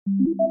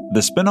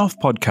The Spin-Off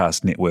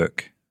Podcast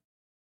Network.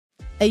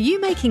 Are you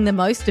making the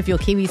most of your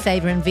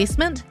KiwiSaver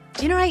investment?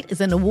 Generate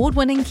is an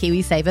award-winning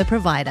KiwiSaver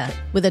provider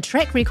with a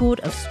track record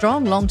of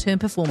strong long-term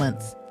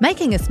performance.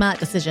 Making a smart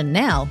decision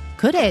now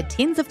could add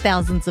tens of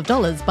thousands of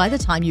dollars by the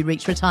time you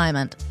reach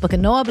retirement. Book a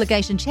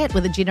no-obligation chat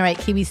with a Generate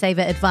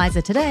KiwiSaver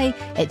advisor today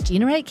at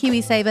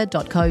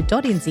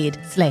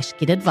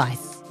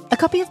generatekiwisaver.co.nz/get-advice. A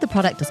copy of the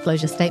product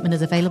disclosure statement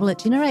is available at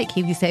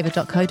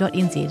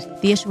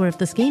generatekiwisaver.co.nz. The issuer of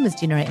the scheme is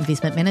Generate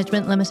Investment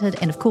Management Limited,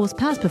 and of course,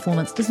 past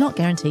performance does not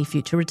guarantee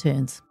future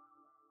returns.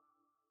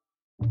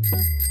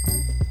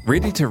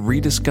 Ready to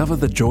rediscover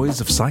the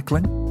joys of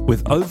cycling?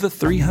 With over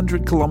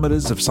 300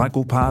 kilometres of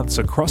cycle paths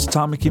across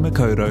Tāmaki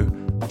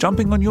Makaurau,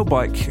 jumping on your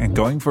bike and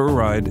going for a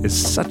ride is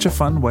such a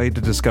fun way to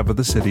discover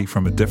the city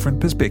from a different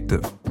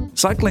perspective.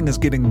 Cycling is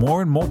getting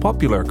more and more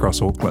popular across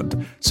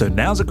Auckland, so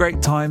now's a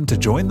great time to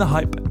join the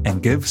hype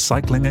and give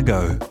cycling a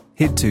go.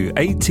 Head to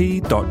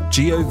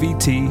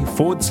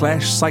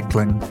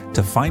at.govt/cycling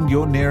to find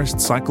your nearest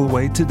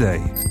cycleway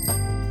today.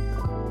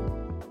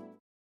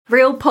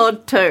 Real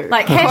Pod 2.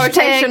 Like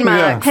quotation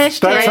marks. That's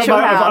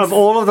Hashtag of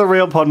all of the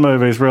Real Pod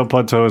movies, Real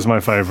Pod 2 is my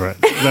favourite.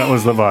 That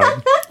was the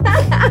vibe.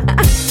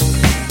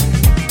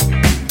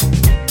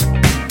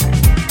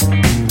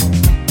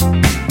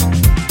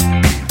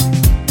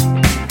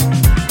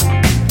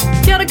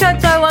 Kia ora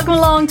koutou, welcome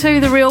along to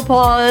the Real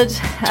Pod.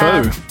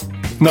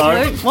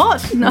 No.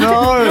 What?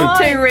 No.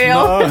 Too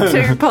real,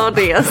 too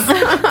podious.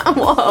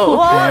 Whoa.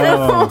 What is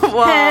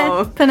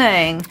Whoa.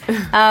 happening?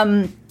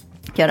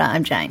 Kia ora,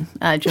 I'm Jane.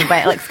 Joined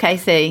by Alex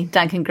Casey,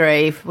 Duncan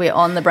Grieve. We're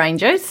on the Brain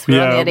Juice.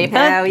 We're on the Arepa.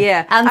 Hell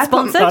yeah.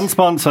 Unsponsored.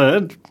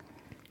 Unsponsored.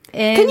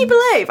 Can you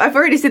believe? I've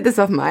already said this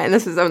off mic, and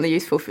this is only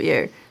useful for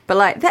you. But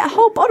like that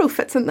whole bottle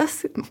fits in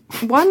this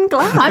one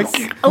glass.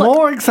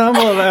 More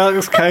example of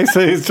Alex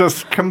Casey's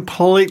just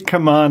complete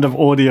command of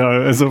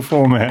audio as a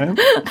format.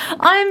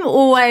 I'm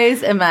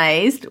always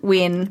amazed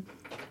when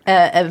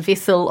a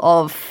vessel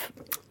of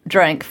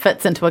drink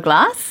fits into a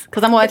glass,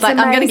 because I'm always It's like,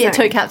 I'm going to get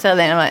amazing. 2 cups out of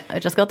that, and I'm like, I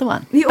just got the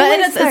one. You But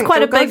always it's think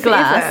quite a it'll go big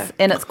glass, forever.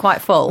 and it's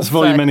quite full. It's so-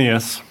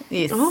 voluminous.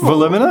 Yes.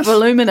 Voluminous?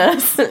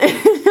 Voluminous.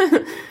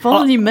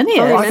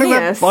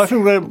 Voluminous. I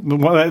think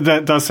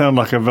that does sound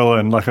like a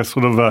villain, like a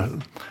sort of a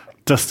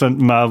distant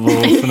Marvel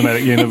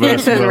Cinematic Universe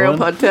It's in Real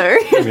villain. Pod 2.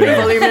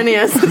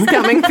 Voluminous is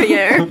coming for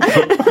you.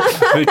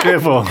 Be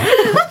careful.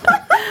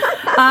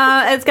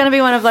 It's going to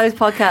be one of those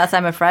podcasts,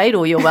 I'm afraid,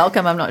 or you're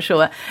welcome, I'm not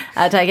sure.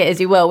 Take it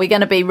as you will. We're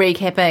going to be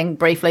recapping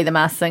briefly The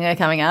Masked Singer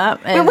coming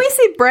up. When we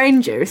said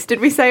brain juice, did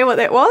we say what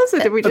that was, or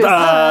did we just...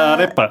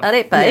 Arepa.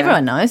 Arepa,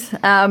 everyone knows.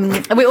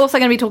 We're also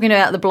going to be talking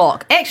about The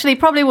Block. Actually,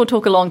 probably we'll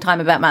talk a long time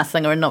about Masked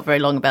Singer and not very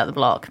long about The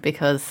Block,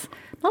 because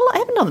not a lot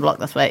happened on The Block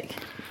this week.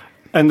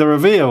 And the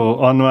reveal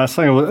on the Masked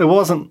Singer, it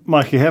wasn't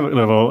Mikey Havoc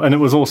level, and it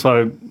was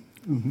also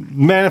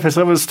manifest.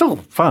 It was still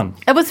fun.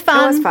 It was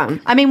fun. It was fun.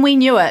 I mean, we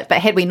knew it,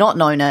 but had we not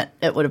known it,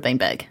 it would have been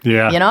big.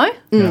 Yeah. You know?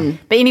 Yeah.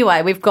 But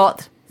anyway, we've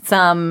got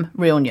some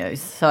real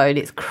news. So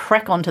let's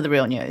crack on to the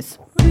real news.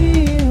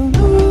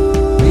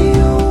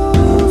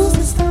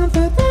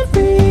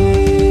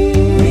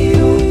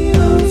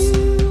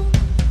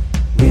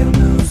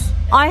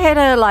 I had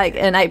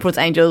an April's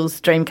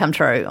Angels dream come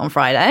true on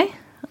Friday.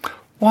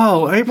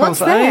 Whoa, April's What's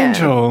that?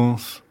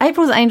 Angels.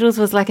 April's Angels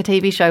was like a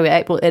TV show where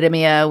April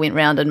Idemir went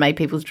round and made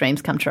people's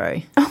dreams come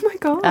true. Oh my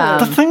God.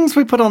 The things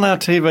we put on our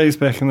TVs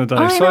back in the day,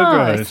 I so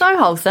know, great. so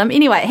wholesome.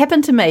 Anyway, it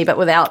happened to me, but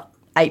without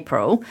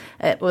April.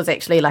 It was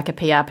actually like a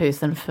PR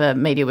person for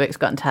MediaWorks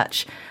got in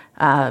touch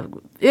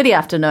early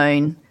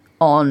afternoon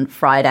on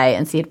Friday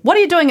and said, "What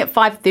are you doing at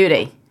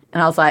 5:30?"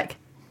 And I was like,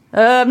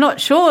 "I'm not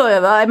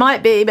sure. I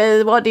might be,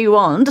 but what do you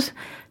want?"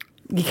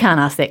 You can't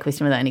ask that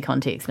question without any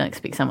context. Don't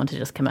expect someone to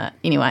just commit.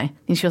 Anyway,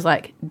 and she was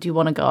like, "Do you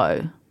want to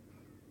go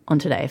on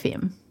Today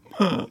FM?"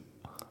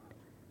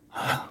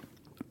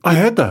 I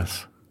heard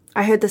this.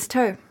 I heard this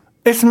too.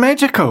 It's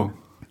magical.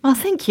 Oh,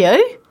 thank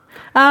you.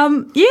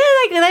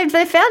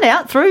 They found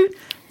out through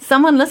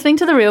someone listening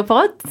to the Real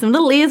Pod, some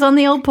little ears on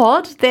the old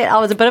pod, that I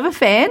was a bit of a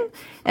fan.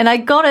 And I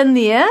got in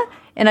there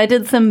and I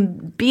did some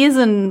beers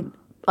and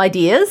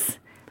ideas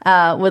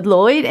with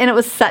Lloyd, and it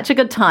was such a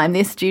good time.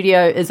 Their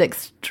studio is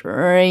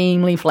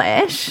extremely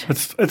flash.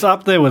 It's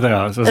up there with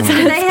ours, isn't Do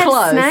it? they have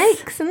close.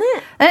 snakes in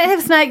it? They don't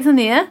have snakes in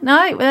there.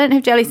 No, we don't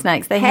have jelly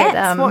snakes. They Hats?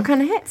 had What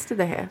kind of hats do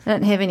they have? they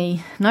don't have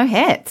any. No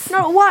hats.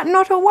 Not what?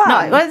 Not a what?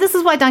 No, well, this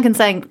is why Duncan's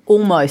saying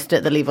almost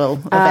at the level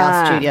of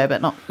our studio,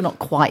 but not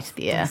quite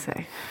there.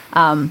 see.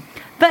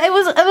 But it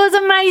was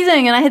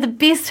amazing, and I had the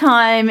best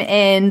time,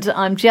 and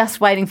I'm just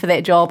waiting for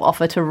that job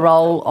offer to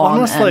roll on.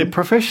 Honestly, in.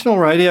 professional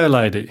radio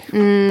lady.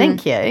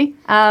 Thank you.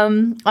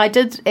 I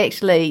did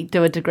actually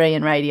do a degree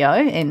in radio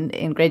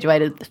and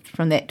graduated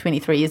from that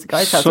 23 years ago.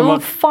 So it's all Summa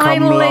cum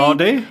finally,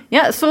 laude?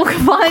 yeah, it's all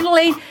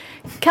finally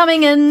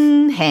coming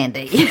in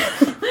handy.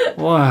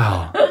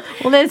 Wow.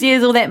 All those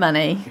years, all that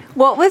money.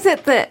 What was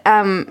it that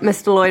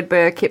Mr. Lloyd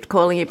Burr kept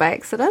calling you by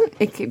accident?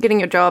 You kept getting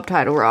your job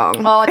title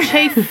wrong. Oh,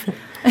 chief.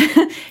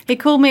 He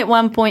called me at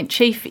one point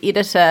chief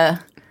editor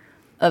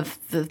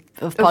podcasts,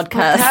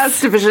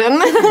 Podcast division.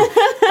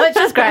 which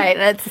is great.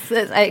 It's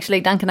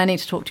actually, Duncan, I need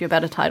to talk to you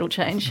about a title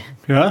change.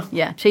 Yeah?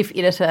 Yeah, chief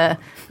editor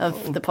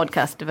of the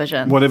podcast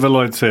division. Whatever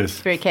Lloyd says.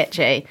 Very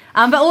catchy.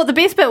 But the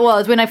best bit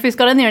was when I first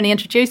got in there and he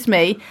introduced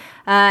me,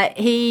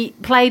 he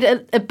played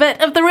a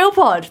bit of The Real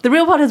Pod. The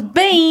Real Pod has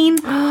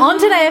been on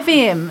Today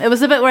FM. It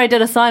was the bit where I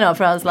did a sign-off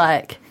where I was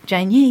like,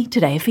 Jane Yee,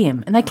 Today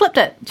FM. And they clipped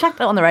it, chucked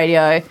it on the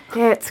radio.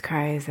 That's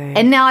crazy.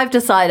 And now I've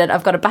decided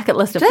I've got a bucket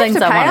list of things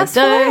I want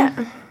to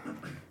do.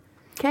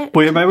 Okay.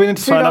 Well, yeah, maybe we need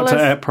to sign up to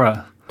 $2.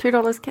 APRA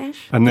 $2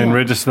 cash. and then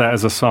register that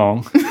as a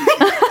song. All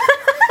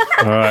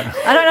right.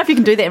 I don't know if you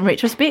can do that in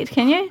retrospect,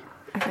 can you?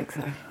 I think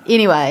so.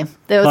 Anyway,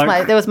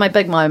 that was my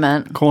big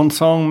moment. Corn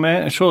song,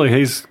 man. Surely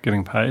he's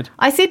getting paid.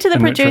 I said to the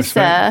In producer,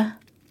 retrospect.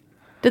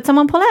 did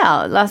someone pull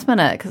out last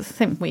minute? Because it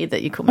seemed weird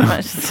that you called me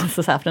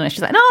this afternoon.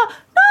 She's like,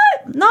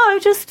 no,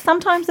 just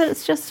sometimes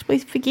it's just we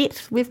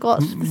forget we've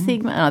got the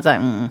segment. And I was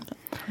like,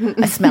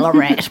 I smell a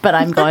rat, but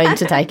I'm going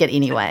to take it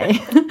anyway.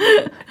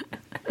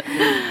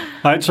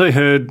 I actually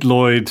heard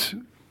Lloyd.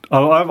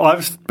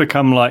 I've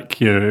become like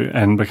you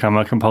and become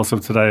a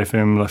compulsive Today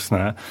FM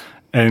listener,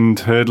 and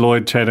heard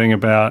Lloyd chatting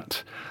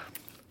about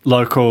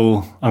local.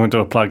 I'm going to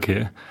do a plug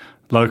here.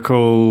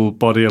 Local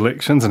body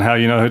elections and how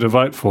you know who to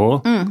vote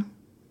for.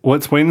 Well,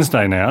 it's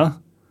Wednesday now.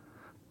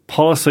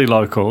 Policy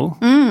Local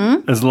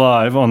is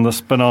live on the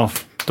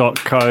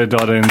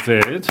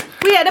spinoff.co.nz.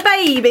 We had a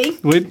baby.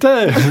 We do.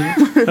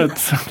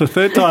 It's the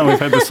third time we've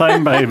had the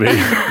same baby.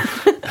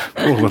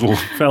 Poor little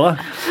fella.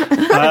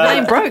 The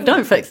name broke,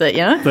 don't fix it,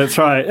 you know? That's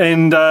right,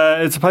 and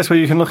it's a place where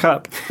you can look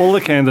up all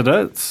the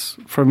candidates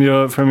from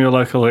your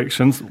local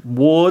elections,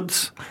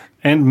 wards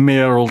and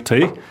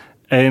mayoralty,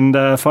 and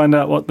find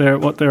out what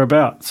they're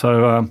about.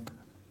 So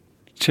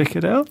check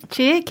it out.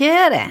 Check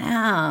it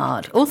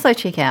out. Also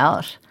check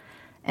out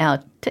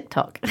our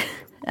TikTok.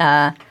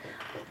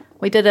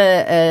 We did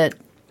a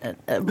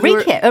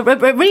recap,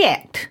 a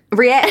react.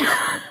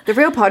 The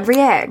Real Pod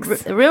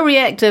reacts. A real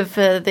react of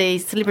the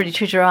Celebrity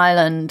Treasure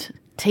Island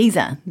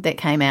teaser that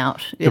came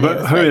out. Yeah,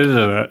 but who edited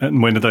it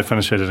and when did they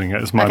finish editing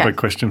it? Is my Okay. big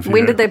question for you.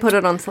 When did they put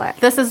it on Slack?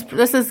 This is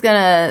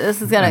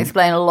gonna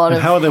explain a lot And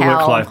of how are their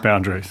work-life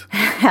boundaries?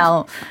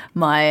 how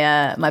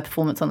my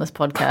performance on this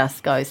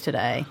podcast goes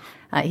today.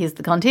 Here's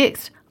the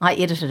context. I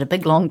edited a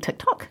big long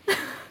TikTok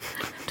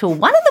till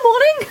 1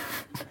 a.m.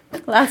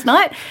 last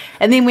night,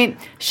 and then went,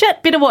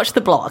 shit, better watch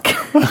the block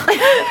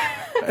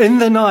In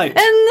the night. in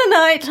the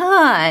night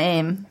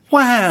time.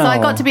 Wow. So I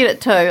got to bed at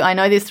 2. I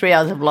know there's 3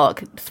 hours of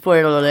block.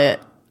 Spoiler alert.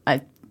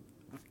 I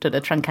did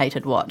a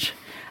truncated watch.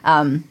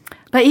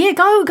 But yeah,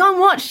 go and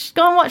watch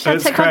that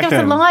It's TikTok. Give us a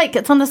cracking. like.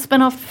 It's on the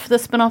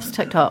spin-off's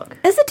TikTok.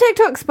 Is the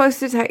TikTok supposed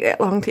to take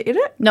that long to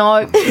edit? No,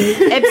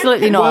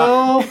 absolutely not.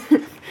 Well,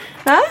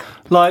 Huh?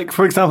 like,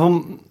 for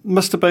example,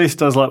 Mr. Beast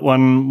does like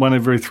one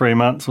every 3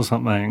 months or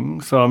something,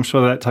 so I'm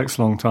sure that takes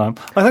a long time.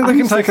 I think they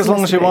can take as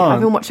long as you I've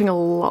been want. watching a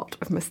lot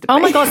of Mr. Beast. Oh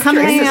my God, come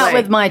hang out recently.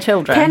 with my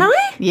children. Can I?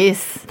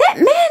 Yes. That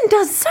man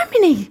does so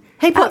many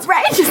He puts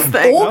outrageous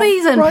things.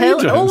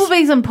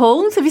 Orbeez and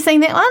pools. Have you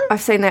seen that one?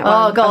 I've seen that one. Oh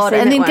I've God! seen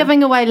And that then one.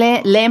 giving away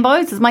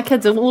Lambos. Because my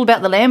kids are all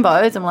about the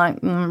Lambos. I'm like,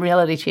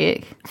 reality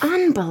check.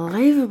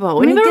 Unbelievable.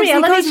 When he Remember goes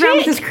reality around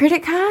with check? his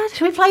credit card.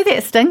 Should we play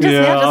that sting just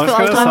Yeah, now, I just was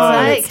for old gonna time's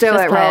say. sake? Let's do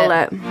Just it. play Roll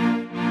it.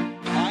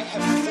 I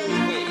have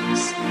 4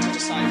 weeks to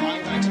decide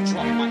I'm going to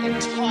drop my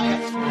entire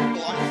life for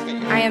you.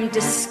 I am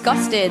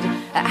disgusted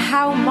at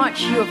how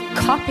much you have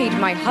copied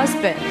my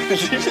husband.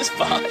 It's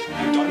fine. You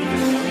don't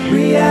even know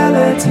you.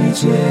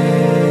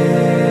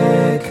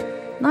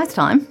 Nice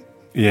time.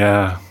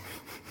 Yeah.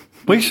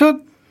 We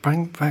should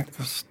bring back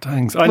the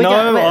stings. I We know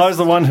don't, but- I was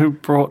the one who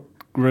brought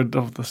rid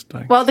of the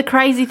stings. Well, the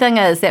crazy thing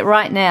is that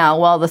right now,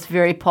 while this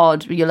very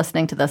pod, you're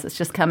listening to this, it's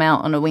just come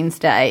out on a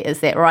Wednesday, is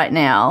that right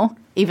now,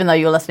 even though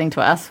you're listening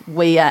to us,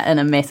 we are in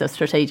a massive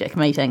strategic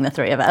meeting, the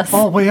 3 of us.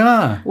 Oh, we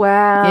are.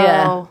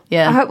 Wow.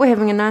 Yeah. I hope we're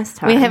having a nice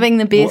time. We're having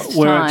the best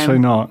We're time. actually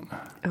not.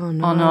 Oh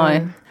no. Oh,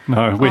 no.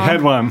 No, we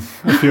had one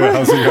a few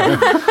hours ago.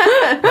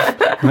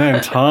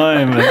 Man,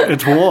 time,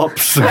 it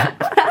warps.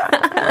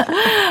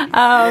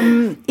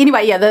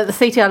 Anyway, yeah, the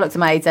CTR looks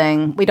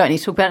amazing. We don't need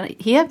to talk about it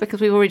here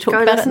because we've already talked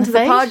Go about it listen in to the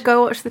feed. pod.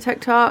 Go watch the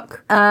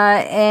TikTok.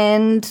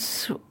 And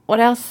what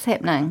else is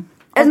happening?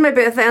 It's my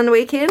birthday on the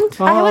weekend.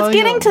 I was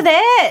getting to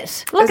that.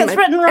 Look, Isn't it's it?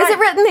 written right. Is it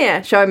written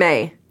there? Show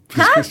me.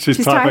 She's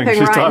She's typing. typing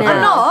She's right typing. now.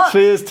 I'm not. She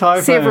is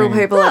typing. Several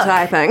people are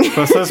typing.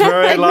 This is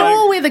very Ignore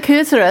like. where the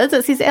cursor is.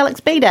 It says Alex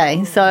B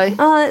Day. So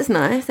Oh, that's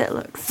nice. That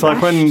looks. It's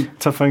like when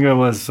Tafinga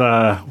was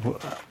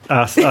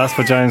asked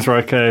for James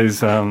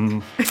Roque's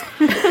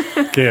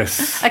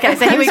guess. okay,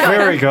 so here we go.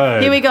 Very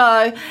good. Here we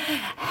go.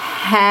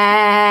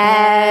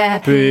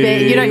 Happy.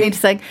 You don't need to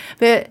sing.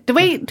 But do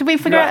we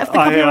figure out if the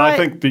copyright? I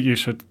think that you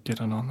should get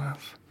in on this.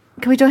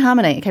 Can we do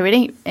harmony? Okay,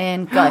 ready?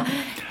 And go.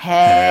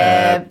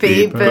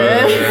 Happy Whoa.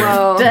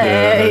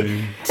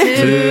 birthday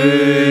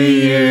to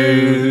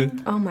you.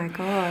 Oh my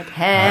god.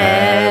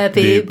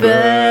 Happy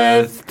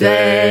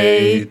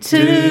birthday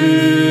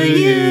to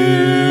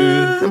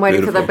you.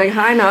 waiting for the big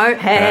high note.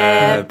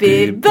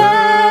 Happy birthday,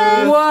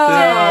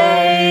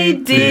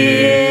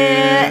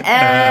 dear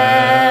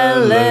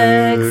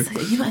Alex.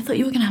 I thought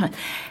you were going to have it.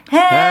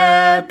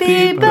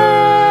 Happy birthday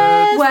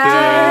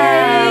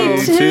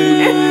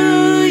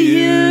to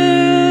you.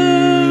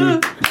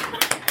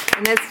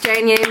 And that's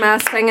Jane Yee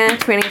Masked Singer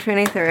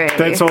 2023.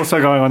 That's also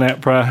going on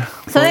APRA.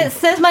 So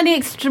that's my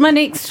next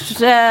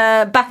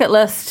bucket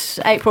list.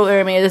 April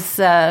Urmia's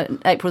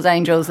April's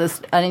Angels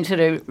is I need to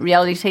do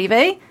reality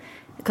TV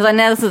because I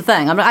know this is the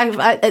thing.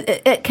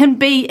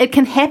 It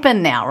can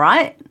happen now,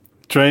 right?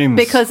 Dreams.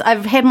 Because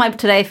I've had my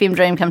Today FM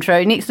dream come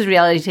true. Next is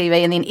reality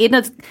TV, and then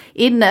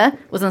Edna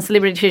was on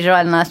Celebrity Treasure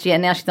Island last year,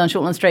 and now she's on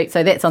Shortland Street,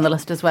 so that's on the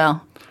list as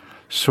well.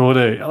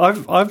 Shorty.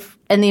 I've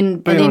And then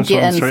been on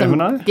Shortland Street,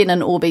 haven't I? get in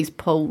Orbeez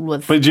pool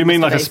with. But do you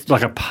mean Mr.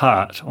 like Beast. a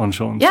part on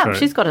Shortland Yeah, Street?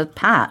 she's got a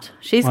part.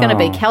 She's going to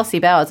be Kelsey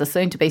Bowers, a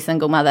soon-to-be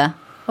single mother.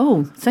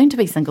 Oh,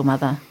 soon-to-be single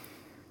mother.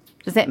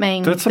 Does that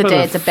mean That's a the bit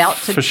dad's of about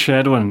to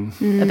foreshadowing.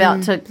 pop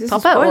a it, or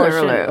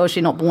spoiler is she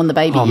not born the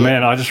baby Oh yet?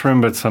 man, I just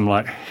remembered some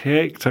like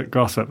hectic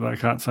gossip that I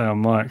can't say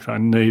on mic. So I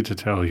need to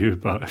tell you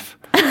both.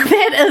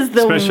 That is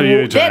the Especially you,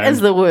 that Jane. is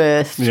the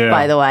worst. Yeah,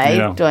 by the way,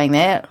 yeah. doing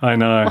that. I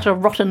know. What a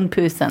rotten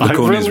person. The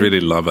Cornies really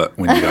love it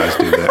when you guys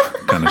do that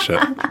kind of shit.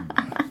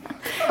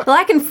 Well,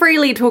 I can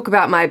freely talk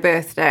about my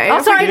birthday.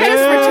 Oh, sorry, Just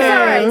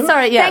yeah. return.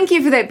 Sorry, yeah. Thank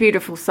you for that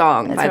beautiful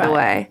song, by the right.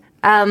 way.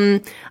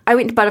 I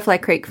went to Butterfly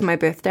Creek for my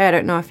birthday. I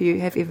don't know if you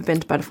have ever been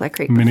to Butterfly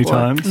Creek Many before.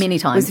 times. Many It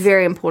times. was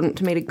very important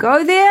to me to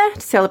go there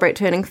to celebrate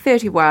turning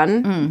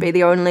 31, Mm. be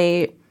the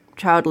only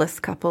childless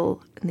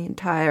couple in the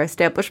entire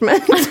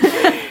establishment.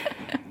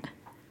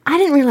 I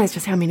didn't realise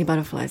just how many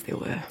butterflies there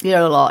were.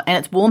 Yeah, a lot, and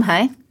it's warm,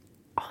 hey.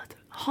 Oh, it's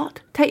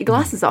hot. Take your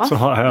glasses off. a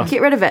hot house.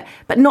 Get rid of it.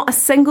 But not a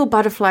single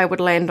butterfly would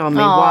land on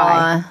me.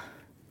 Why? Aw,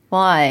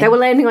 Why? They were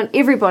landing on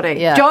everybody.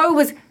 Yeah. Joe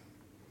was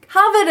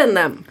covered in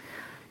them.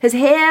 His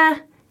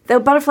hair, the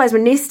butterflies were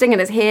nesting in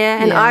his hair,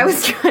 and Yeah.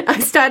 I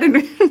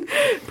started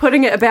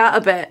putting it about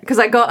a bit because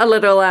I got a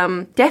little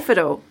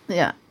daffodil,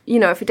 Yeah.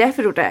 for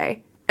Daffodil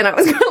Day, and I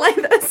was going like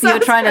this. So You I were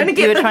was trying to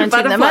get you were trying to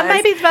the them.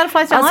 butterflies. Maybe the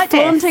butterflies I don't was like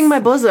that. flaunting my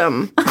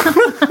bosom.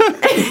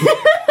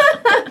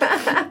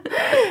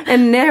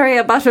 And nary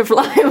a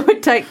butterfly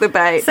would take the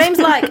bait. Seems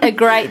like a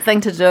great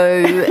thing to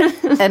do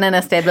in an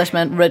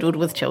establishment riddled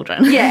with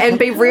children. Yeah, and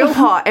be real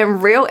hot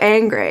and real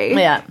angry.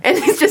 Yeah. And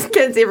it's just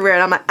kids everywhere,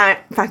 and I'm like, I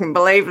don't fucking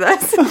believe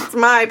this. It's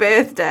my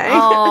birthday.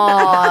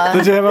 Oh,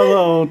 Did you have a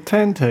little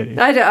tenty?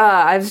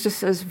 I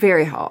was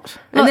very hot.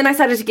 And then I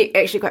started to get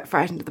actually quite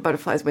frightened of the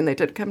butterflies when they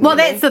did come well,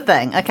 near that's me. the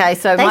thing. Okay,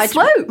 so They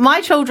swoop.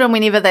 my children,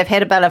 whenever they've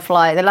had a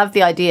butterfly, they love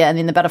the idea, and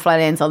then the butterfly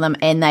lands on them,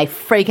 and they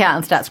freak out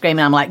and start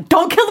screaming. I'm like,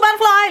 don't kill the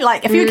butterfly!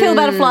 Like, if you kill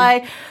the butterfly,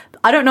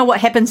 I don't know what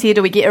happens here.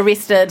 Do we get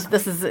arrested?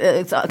 This is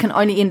it can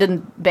only end in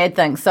bad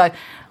things. So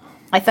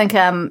I think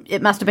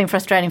it must have been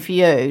frustrating for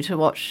you to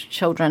watch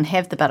children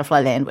have the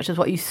butterfly land, which is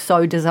what you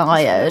so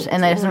desired,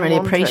 and they didn't really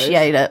wanted.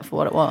 appreciate it for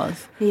what it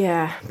was.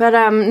 Yeah. But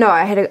no,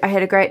 I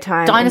had a great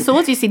time.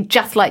 Dinosaurs, you said,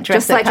 just like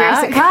Jurassic Just like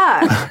Park.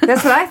 Jurassic Park.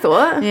 That's what I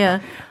thought. Yeah.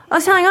 I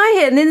was telling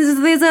I and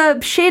then there's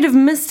a shed of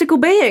mystical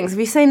beings. Have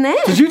you seen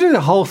that? Did you do the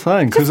whole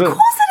thing? Of course I did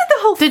the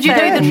whole Did you do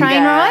thing. the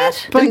train ride?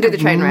 Didn't do the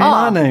train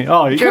ride. Money.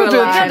 Oh, you Drew could a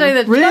do line. You do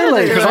the-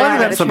 Really? you do Because the I line.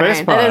 think that's the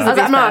best It part. is. I was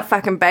like, I'm not a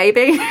fucking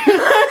baby.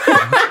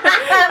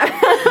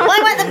 Why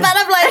won't the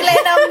butterflies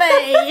land on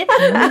me?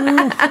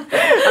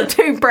 I'm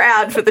too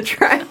proud for the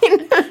train. I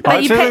you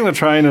actually think the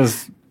train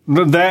is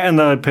that and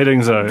the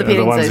petting zoo are the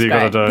petting ones zoo's you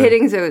got to great. do.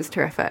 Petting zoo is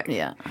terrific.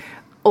 Yeah.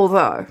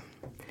 Although,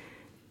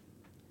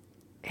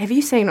 have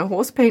you seen a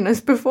horse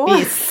penis before?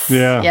 Yes.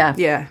 Yeah. Yeah.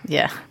 Yeah.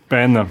 Yeah.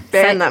 Ban them.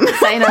 Ban them.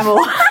 Say no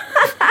more.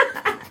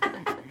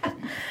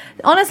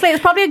 Honestly,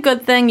 it's probably a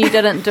good thing you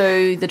didn't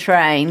do the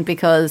train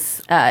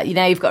because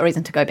you've got a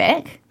reason to go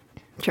back,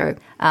 True.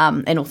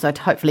 and also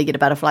to hopefully get a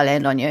butterfly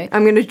land on you.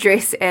 I'm going to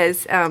dress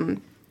as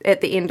at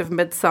the end of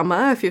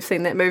Midsummer, if you've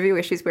seen that movie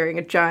where she's wearing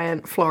a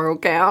giant floral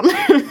gown,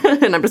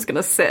 and I'm just going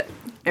to sit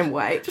and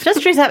wait.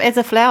 Just dress up as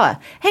a flower.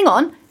 Hang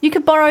on, you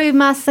could borrow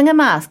Masked Singer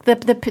mask,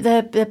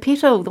 the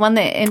petal, the one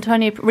that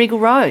Antonia Regal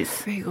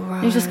Rose.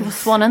 Regal You just give a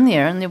swan in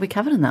there, and they'll be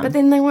covered in them. But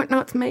then they won't know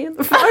it's me in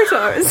the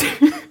photos.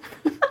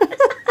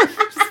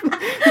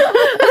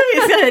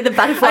 the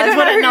butterflies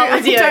wouldn't know it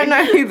was you. I don't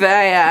know who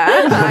they are.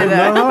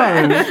 No.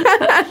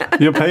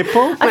 Your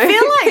people? I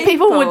feel like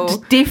people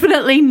would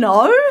definitely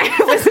know.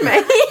 It was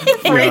me.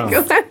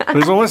 Regal.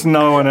 There's almost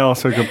no one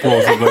else who could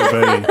plausibly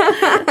be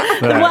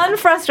that. One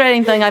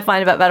frustrating thing I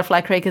find about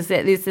Butterfly Creek is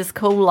that there's this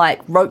cool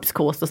ropes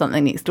course or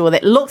something next door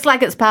that looks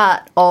like it's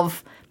part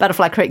of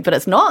Butterfly Creek, but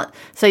it's not.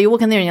 So you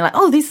walk in there and you're like,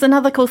 oh, this is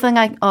another cool thing.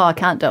 I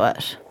can't do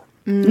it.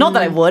 Not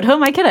that I would. Who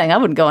am I kidding? I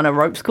wouldn't go on a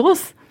ropes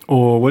course.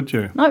 Or would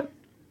you? Nope.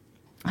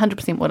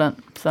 100%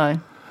 wouldn't. So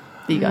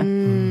there you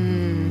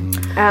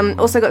go.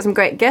 Also got some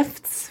great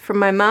gifts from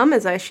my mum,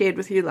 as I shared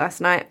with you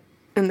last night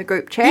in the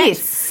group chat.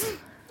 Yes.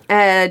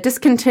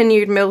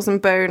 Discontinued Mills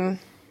and Boon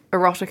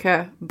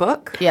erotica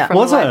book Yeah. from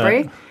Was the it?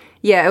 library.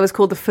 Yeah, it was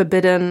called The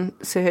Forbidden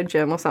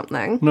Surgeon or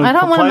something. No, I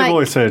don't wanna Playboy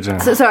make- surgeon.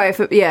 The I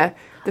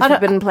don't-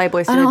 Forbidden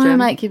Playboy I don't want to Surgeon.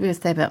 make your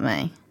birthday about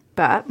me.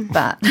 But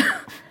But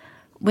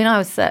when I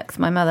was 6,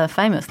 my mother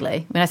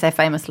famously, when I say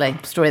famously,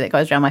 story that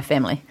goes around my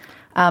family,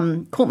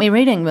 caught me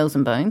reading Mills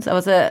and Boons. I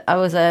was a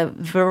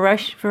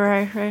voracious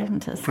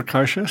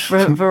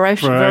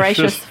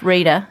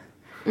reader,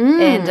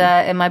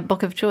 and my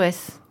book of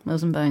choice,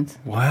 Mills and Boons.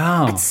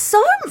 Wow. so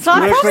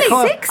I probably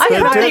books, I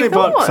aren't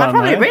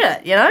probably they? read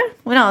it, you know?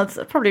 When I was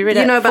probably read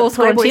it know about fourth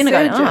grade Playboy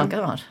 10 ago. Surgeon? Oh,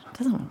 God.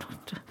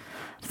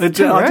 I too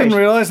didn't rude.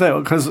 realise that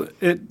because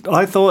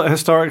I thought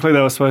historically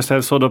they were supposed to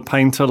have sort of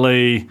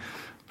painterly,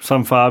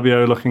 some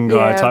Fabio-looking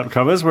guy Yeah. type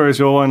covers, whereas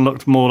your one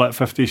looked more like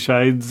 50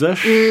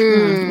 Shades-ish.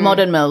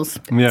 Modern Mills.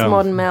 Yeah.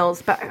 Modern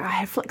Mills. But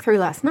I flicked through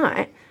last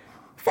night.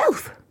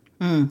 Filth.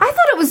 I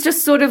thought it was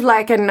just sort of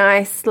like a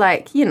nice,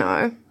 like, you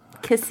know,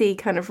 kissy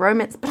kind of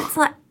romance, but it's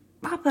like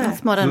proper.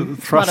 It's modern.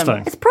 It's Thrusting.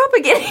 modern. It's proper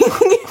getting,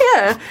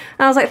 yeah. And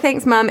I was like,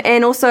 thanks, Mum.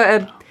 And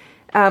also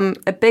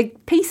a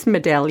big peace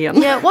medallion.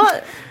 Yeah,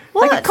 what?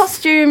 Like a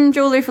costume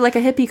jewellery for like a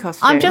hippie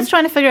costume. I'm just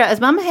trying to figure out,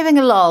 is Mum having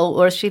a lull,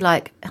 or is she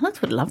like,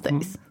 Alex would love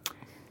these?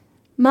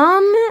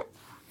 Mum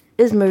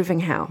is moving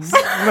house.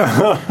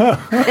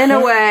 In a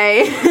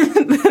way.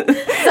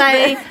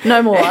 Say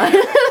no more.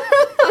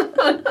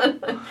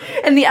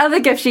 And the other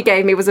gift she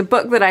gave me was a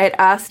book that I had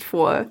asked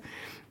for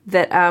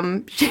that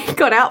she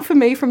got out for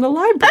me from the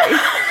library.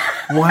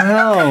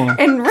 Wow.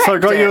 And so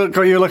wrapped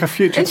got you like a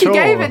future And she tour.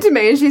 gave it to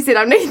me and she said,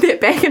 I need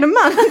that back in a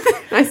month.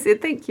 And I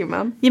said, thank you,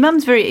 Mum. Your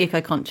mum's very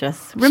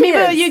eco-conscious.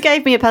 Remember, is. you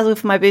gave me a puzzle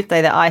for my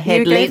birthday that I had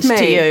You gave lent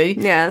to me. you.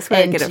 Yeah, that's where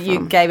I and get it you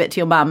from. gave it to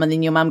your mum, and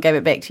then your mum gave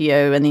it back to you,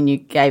 and then you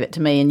gave it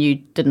to me, and you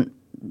didn't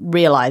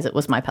realise it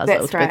was my puzzle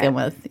That's to right. begin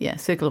with. Yeah,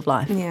 Circle of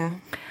Life. Yeah.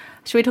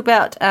 Should we talk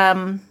about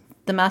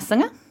The Masked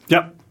Singer?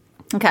 Yep.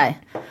 Okay.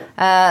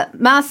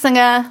 Masked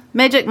Singer,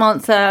 Magic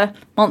Monster.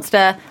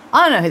 I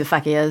don't know who the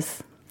fuck he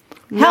is.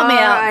 Help me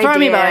out. Throw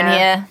me a bone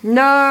here.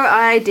 No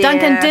idea.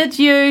 Duncan, did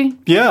you?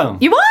 Yeah.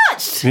 You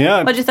watched?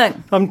 Yeah. What'd you think?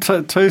 I'm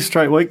 2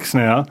 straight weeks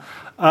now.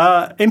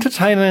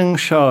 Entertaining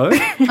show.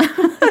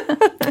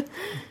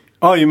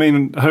 Oh, you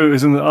mean who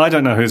is in the... I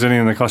don't know who's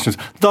in the costumes.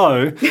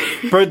 Though,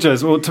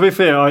 Bridges, well, to be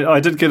fair, I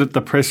did get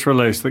the press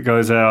release that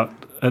goes out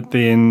at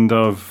the end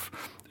of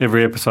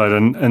every episode.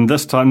 And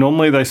this time,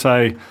 normally they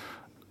say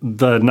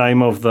the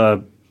name of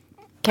the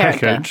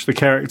package, the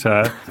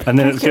character, and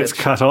then it gets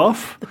cut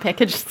off. The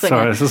package singer.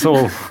 Sorry, this is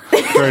all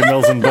very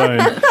Mills and Boone.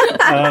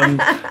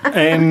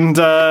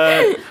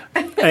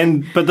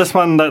 But this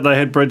one, that they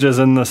had Bridges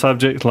in the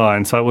subject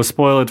line, so it was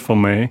spoiled for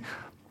me.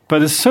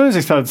 But as soon as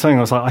he started singing,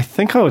 I was like, I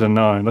think I would have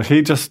known. Like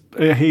he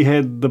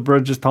had the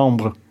Bridges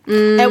timbre.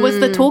 It was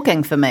the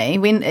talking for me.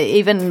 When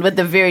even with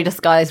the very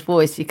disguised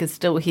voice, you could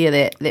still hear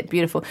that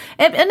beautiful.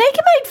 And Annika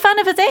made fun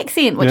of his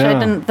accent, which I Yeah,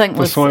 didn't think the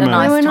was a swimmer.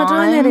 nice No, we're not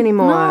doing time. that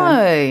anymore.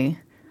 No,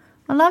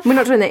 I love. We're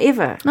not doing that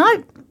ever.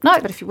 No.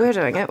 But if you were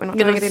doing it, we're not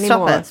doing it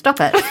anymore. Stop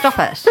it!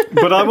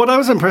 But what I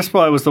was impressed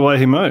by was the way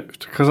he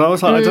moved. Because I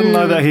was like, I didn't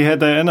know that he had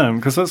that in him.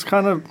 Because it's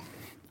kind of...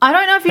 I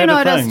don't know if you Had a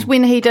noticed thing.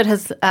 when he did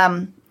his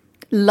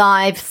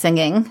live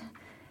singing,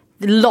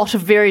 a lot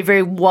of very,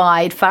 very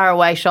wide, far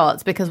away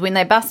shots, because when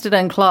they busted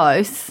in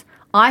close,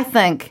 I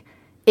think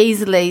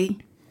easily,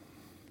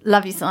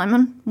 love you,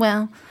 Simon,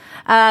 well,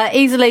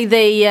 easily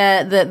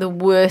the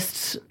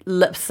worst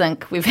lip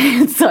sync we've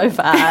had so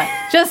far.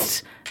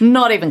 Just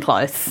not even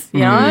close, you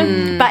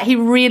know? But he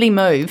really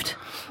moved.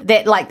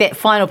 That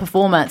final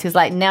performance, he was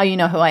like, now you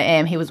know who I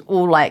am. He was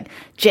all like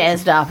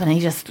jazzed up, and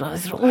he just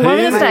was all over the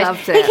I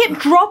loved stage. it. He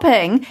kept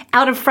dropping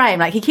out of frame,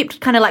 like he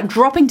kept kind of like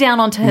dropping down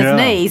onto his Yeah.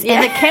 knees,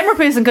 and the camera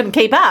person couldn't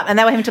keep up, and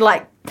they were having to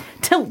like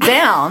tilt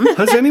down.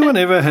 Has anyone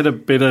ever had a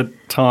better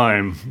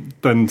time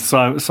than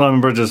Simon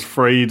Bridges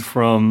freed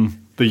from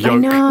the yoke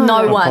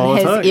No of one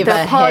has politics? ever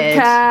The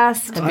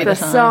podcast, better the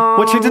time. song.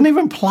 Which he didn't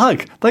even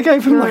plug. They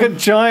gave him like a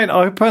giant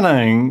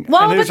opening.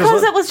 Well, and he was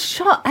because just it was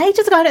shot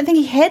ages ago. I don't think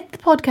he had the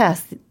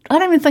podcast. I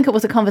don't even think it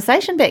was a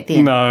conversation back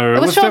then. No, it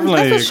was shot.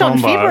 definitely This was shot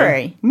in gone by.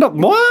 February. No,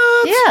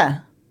 what? Yeah.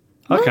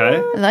 Okay.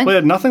 I think. We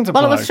had nothing to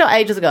Well, plug. it was shot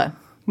ages ago.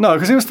 No,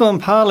 because he was still in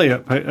Parley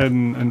in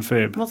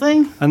Feb. Was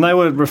he? And they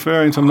were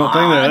referring to him not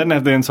doing that. They didn't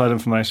have the inside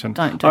information.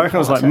 Don't do I reckon it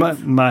was like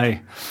politics.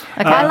 May.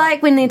 Okay. I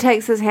like when he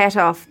takes his hat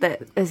off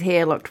that his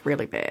hair looked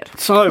really bad.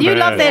 So You bad.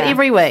 love that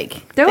every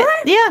week. Do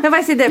I? Yeah. Have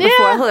I said that before?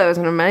 Yeah. I thought that was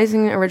an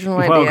amazing original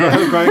Well,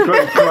 idea.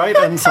 great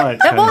insight.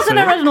 It was an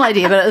Kinsey. original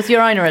idea, but it was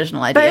your own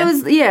original idea. But it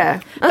was, yeah.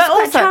 It was But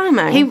quite also,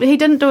 charming. he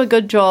didn't do a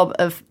good job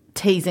of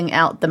teasing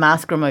out the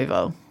mask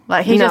removal.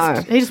 Like he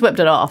No. just whipped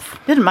it off.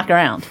 He didn't muck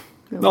around.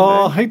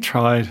 Oh, he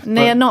tried.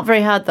 Yeah, But not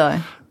very hard though.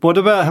 what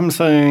about him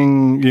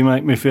saying, "You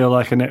make me feel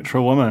like a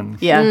natural woman"?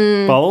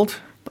 Yeah. Bold.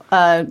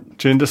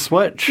 Gender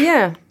switch.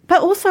 yeah.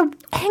 But also,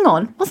 hang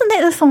on, wasn't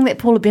that the song that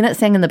Paula Bennett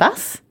sang in the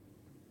bus?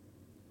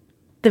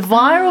 The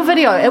viral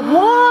video. It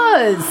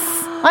was.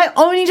 I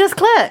only just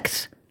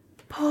clicked.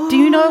 Do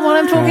you know what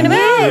I'm talking about?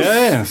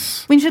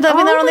 Yes. When should they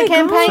when they're on the my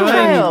campaign God.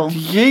 trail?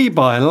 Saying ye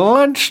by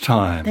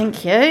lunchtime.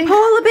 Thank you.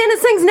 Paula Bennett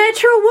sings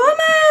Natural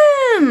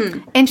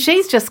Woman. And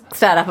she's just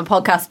started up a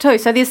podcast too.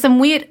 So there's some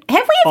weird.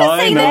 Have we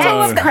ever seen the two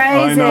of them?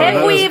 crazy.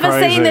 Have we ever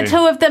seen the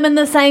two of them in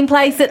the same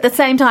place at the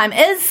same time?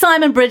 Is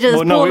Simon Bridges,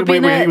 Well, no, Paula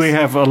Bennett? we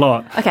have a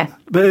lot. Okay.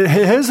 But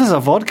his is a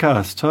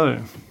vodcast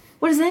too.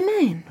 What does that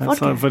mean?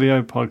 It's a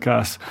video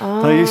podcast.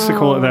 They used to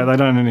call it that. They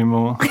don't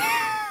anymore.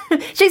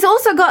 She's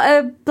also got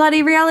a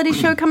bloody reality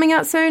show coming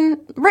out soon,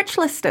 Rich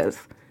Listers.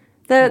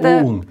 The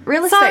Ooh.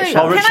 real So estate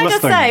show. Oh, Rich can I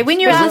just Listing. say, when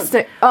you Rich ask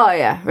Listing. Oh,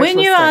 yeah. Rich when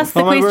you Listing. ask the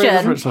Oh, where is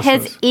question, Rich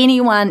has Listers?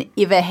 anyone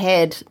ever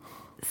had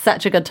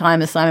such a good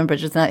time as Simon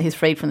Bridges now that he's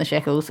freed from the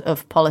shackles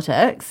of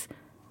politics?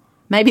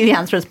 Maybe the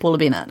answer is Paula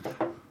Bennett.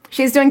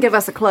 She's doing Give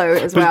Us a Clue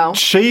as But well.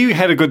 she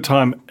had a good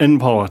time in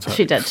politics.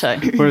 She did too.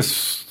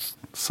 Whereas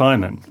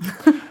Simon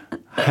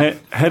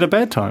had a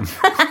bad time.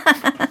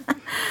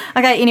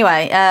 Okay,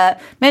 anyway,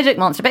 Magic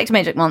Monster, back to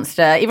Magic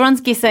Monster.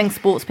 Everyone's guessing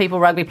sports people,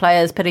 rugby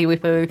players, Piri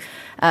Weepu,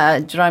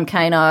 Jerome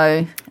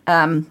Kano.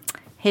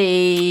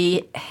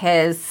 He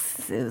has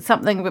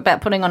something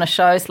about putting on a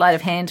show, sleight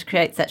of hand to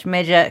create such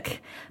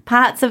magic.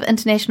 Parts of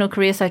international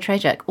career so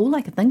tragic. All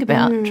I could think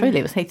about,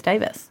 truly, was Heath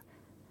Davis.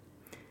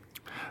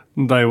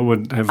 They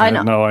would have I had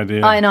know. no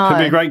idea. I know. Could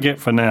be a great get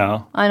for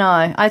now. I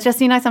know. I just,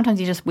 sometimes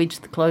you just wedge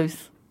the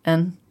clues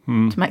in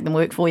to make them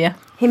work for you.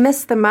 He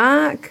missed the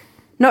mark.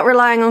 Not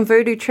relying on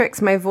voodoo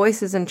tricks, my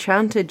voice is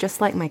enchanted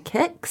just like my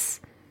kicks.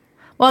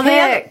 Well,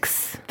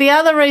 Kicks. the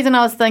other reason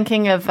I was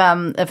thinking of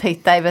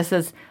Heath Davis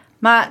is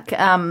Mark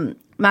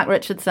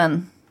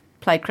Richardson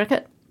played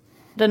cricket,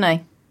 didn't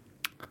he?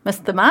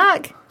 Missed the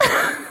mark.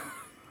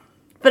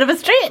 Bit of a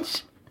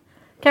stretch.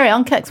 Carry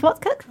on, kicks. What's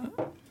kicks?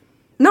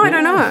 No, I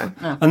don't know.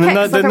 And then, Kicks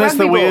like then a there's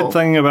the rugby weird ball.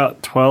 thing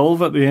about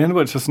 12 at the end,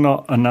 which is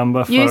not a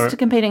number for Used to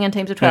competing in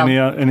teams of 12.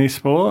 any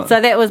sport. So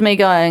that was me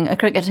going, a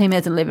cricket team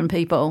has 11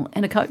 people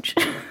and a coach.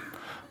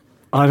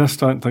 I just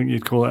don't think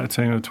you'd call that a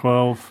team of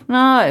 12.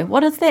 No,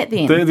 what is that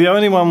then? The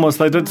only one was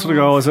they did sort of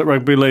go, is it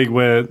rugby league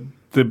where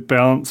the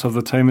balance of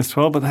the team is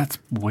 12? But that's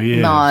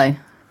weird. No.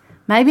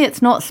 Maybe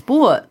it's not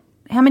sport.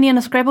 How many in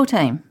a Scrabble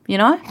team, you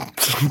know?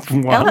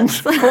 One. Alex?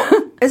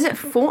 Is it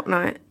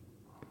Fortnite?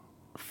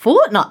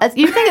 Fortnite?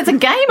 You think it's a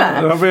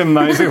gamer? That'd be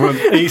amazing with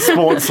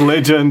esports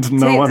legend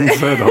no one's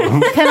heard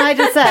of. Can I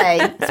just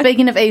say,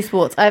 speaking of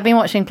esports, I've been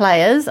watching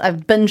Players. I've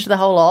binged the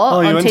whole lot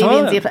Oh, you on into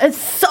TV. it? It's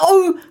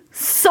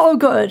so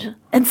good.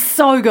 It's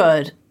so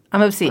good.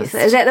 I'm obsessed.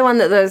 Is that the one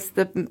that there's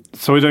the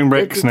So we're doing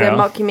Rex now.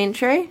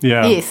 mockumentary?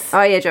 Yeah. Yes.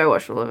 Oh, yeah, Joe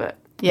watched all of it.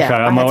 Yeah. Okay,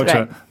 I might it's watch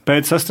great. it.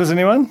 Bad Sisters,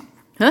 anyone?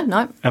 Huh?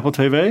 No. Apple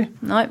TV?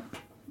 No.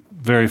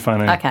 Very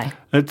funny. Okay.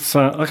 It's,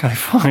 okay,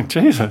 fine.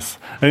 Jesus.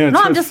 And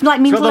No, I'm just, like,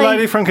 It's got the mentally-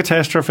 lady from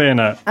Catastrophe in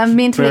it. I'm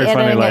mentally Very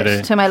funny adding lady.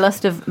 it to my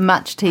list of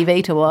much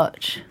TV to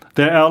watch.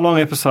 They're hour-long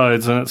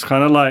episodes, and it's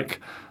kind of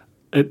like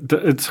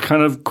it's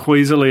kind of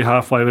queasily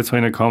halfway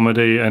between a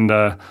comedy and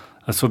a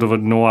sort of a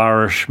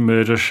noirish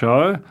murder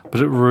show, but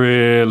it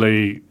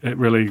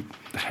really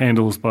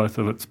handles both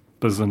of its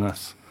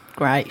business.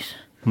 Great.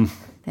 Hmm.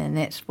 And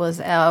that was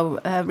our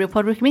Real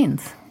Pod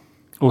Recommends.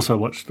 Also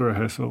watched The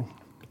Rehearsal.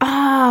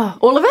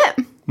 All of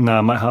it? No,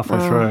 I'm halfway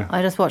through.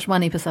 I just watched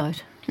one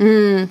episode.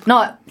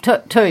 No, two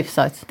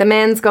episodes. The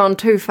man's gone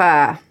too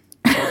far.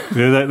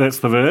 Yeah, that's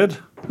the word.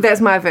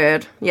 That's my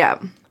word, yeah.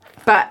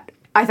 But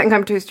I think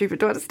I'm too stupid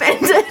to understand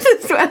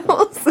it as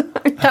well. So.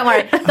 Don't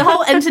worry. The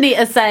whole internet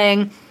is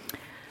saying,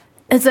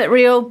 is it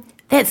real?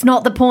 That's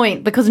not the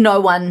point, because no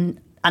one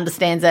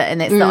understands it,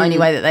 and that's the only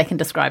way that they can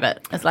describe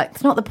it. It's like,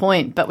 it's not the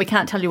point, but we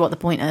can't tell you what the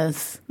point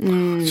is.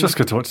 It's just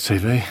good to watch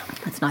TV.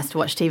 It's nice to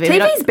watch TV.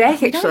 TV's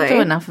back, We don't actually.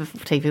 do enough of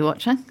TV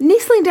watching.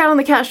 Nestling down on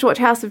the couch to watch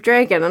House of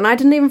Dragon, and I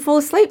didn't even fall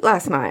asleep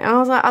last night. And I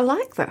was like, I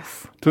like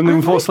this. Didn't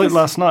even fall like asleep this.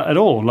 last night at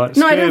all. Like,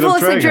 No, I didn't scared fall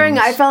of asleep during.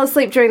 dragons. I fell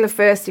asleep during the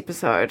first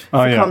episode.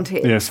 Oh for yeah,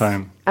 context. yeah,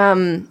 same.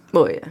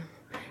 Well, yeah.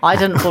 I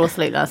didn't fall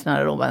asleep last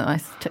night at all, by the way.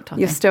 TikTok.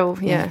 You're still,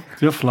 yeah.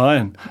 You're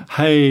flying.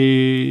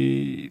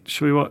 Hey,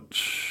 should we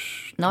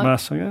watch No.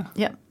 Masked Singer?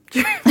 Yep.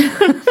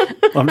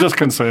 I'm just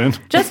concerned.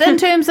 Just in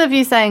terms of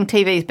you saying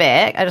TV's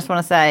back, I just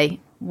want to say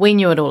we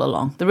knew it all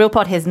along. The Real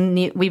Pod has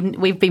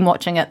we've been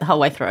watching it the whole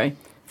way through.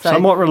 So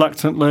Somewhat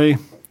reluctantly,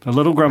 a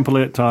little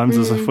grumpily at times,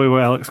 as if we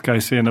were Alex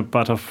Casey in a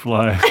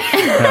butterfly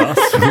house.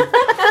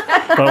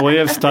 But we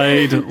have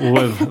stayed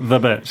with the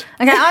bit.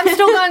 okay, I'm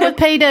still going with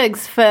P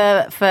Diggs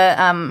for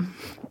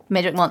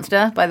Magic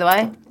Monster. By the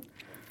way,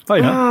 Oh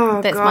yeah.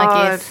 Oh, that's God.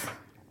 my guess.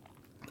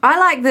 I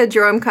like the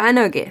Jerome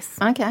Kino guess.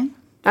 Okay,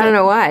 I don't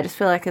know why. I just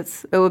feel like it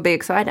would be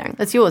exciting.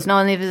 it's yours. No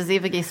one has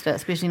ever guessed it,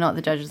 especially not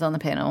the judges on the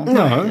panel.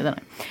 No. I don't know.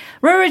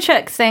 Ruru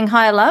Chick saying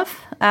Higher Love.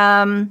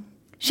 Sharon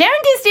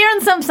guessed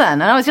Erin Simpson,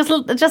 and I was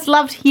just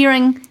loved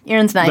hearing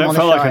Erin's name That on the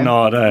felt show. like a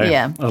nod, eh?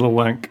 Yeah. A little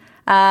wink.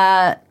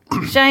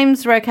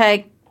 James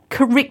Roque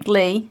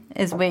correctly,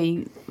 as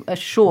we are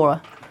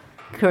sure,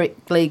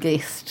 correctly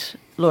guessed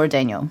Laura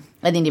Daniel.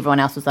 And then everyone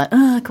else was like,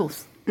 oh, of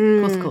course.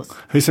 Of course.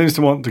 He seems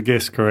to want to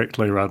guess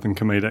correctly rather than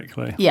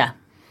comedically. Yeah.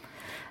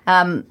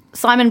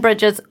 Simon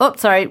Bridges,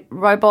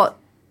 Robot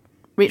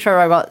Retro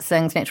Robot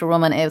sings Natural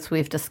Woman, as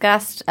we've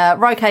discussed.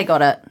 Roke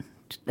got it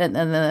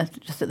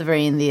just at the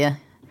very end there.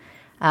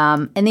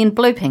 And then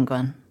Blue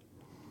Penguin.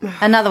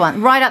 Another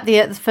one. Right up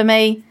there for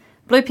me.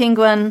 Blue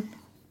Penguin,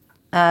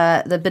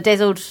 the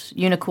Bedazzled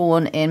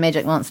Unicorn, and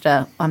Magic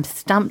Monster. I'm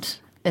stumped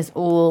as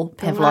all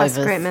Pavlovas.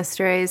 Last Great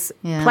Mysteries.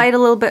 Yeah. Played a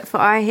little bit for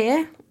I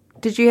Hear.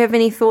 Did you have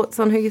any thoughts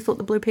on who you thought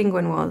the Blue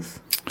Penguin was?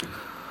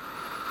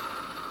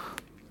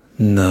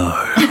 No.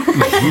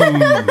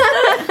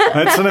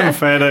 That's an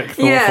emphatic,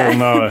 thoughtful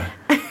no.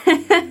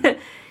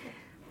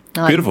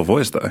 Beautiful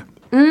voice, though.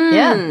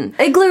 Yeah.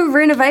 Igloo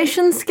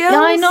renovation skills?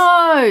 I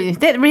know.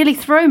 That really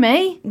threw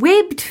me.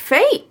 Webbed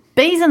feet.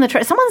 Bees in the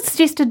tree. Someone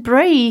suggested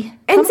Brie.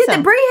 And Thompson. said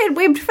that Brie had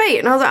webbed feet.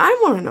 And I was like, I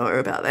want to know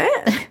about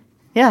that.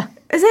 Yeah.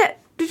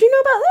 Did you know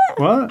about that?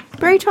 What?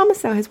 Brie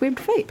Thomasow has webbed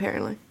feet,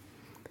 apparently.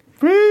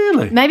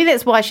 Really? Maybe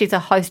that's why she's a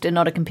host and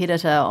not a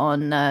competitor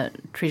on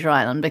Treasure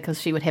Island,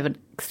 because she would have an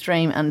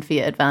extreme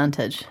unfair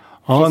advantage.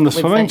 Oh, and the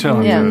She's got swimming webbed feet.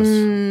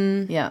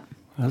 challenges. Yeah.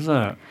 Is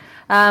it?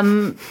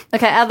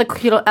 Okay, other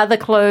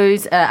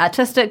clues,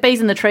 artistic, bees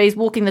in the trees,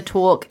 walking the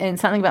talk, and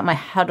something about my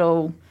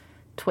huddle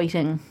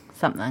tweeting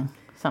something.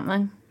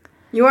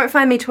 You won't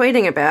find me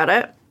tweeting about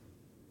it.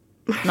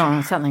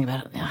 No, something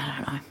about it. I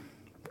don't know.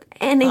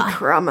 Annie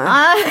Crummer.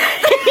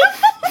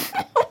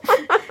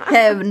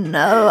 Have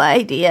no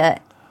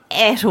idea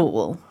at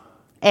all.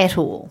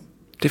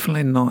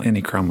 Definitely not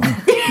any Crummer.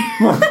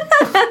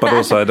 But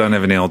also, I don't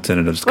have any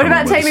alternatives. What coming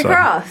about with, Tammy so-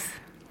 Cross?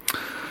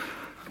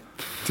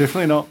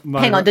 Definitely not.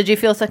 Hang on, did you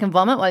feel sick and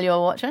vomit while you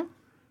were watching? A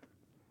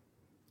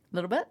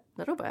little bit?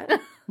 Little bit.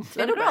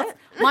 Tina Cross.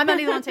 My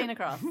money's on Tina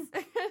Cross.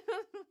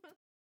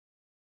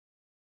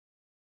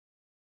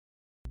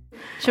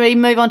 Should we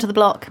move on to the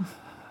block?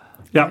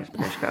 Yeah.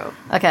 Let's go.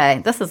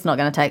 Okay, this is not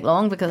going to take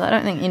long because I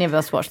don't think any of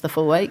us watched the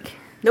full week.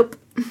 Nope.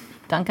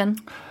 Duncan?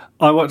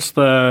 I watched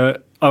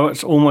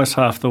almost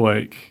half the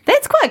week.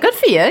 That's quite good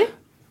for you.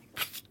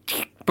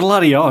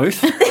 Bloody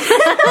oath. And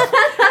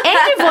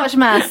you've watched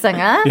Masked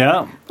Singer.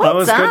 Yeah. That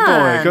was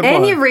done. good boy.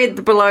 And you read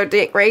the Below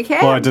Deck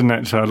recap? Well, I didn't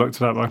actually. I looked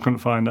it up, but I couldn't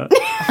find it.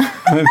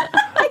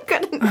 I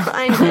couldn't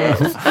find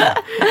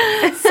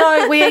it.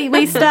 So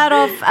we start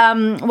off,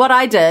 what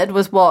I did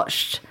was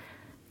watched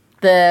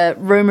the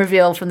room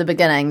reveal from the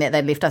beginning that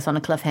they'd left us on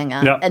a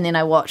cliffhanger. Yeah. And then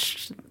I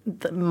watched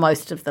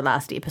most of the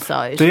last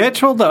episode. The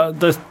actual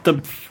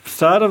the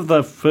start of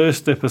the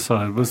first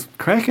episode was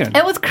cracking.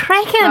 It was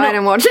cracking. I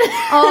didn't watch it.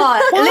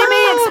 Oh, let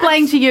me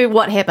explain to you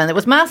what happened. It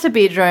was master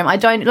bedroom.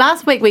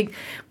 Last week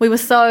we were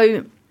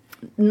so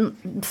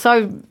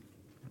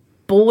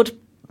bored.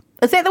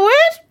 Is that the word?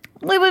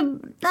 We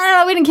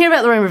didn't care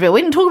about the room reveal.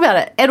 We didn't talk about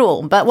it at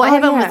all. But what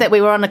happened was that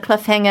we were on a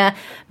cliffhanger.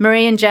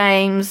 Marie and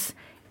James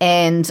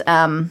and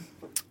Adam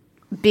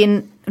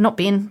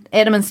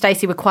and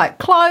Stacey were quite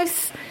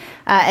close,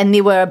 and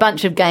there were a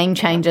bunch of game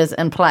changers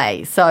in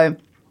play. So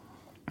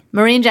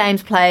Marie and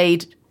James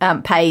paid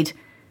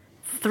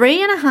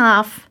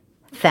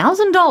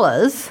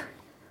 $3,500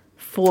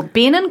 for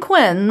Ben and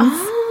Quinn's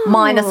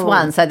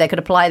 -1, so they could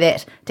apply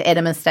that to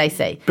Adam and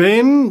Stacey.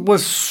 Ben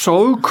was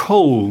so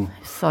cool.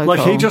 So like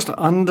cool. he just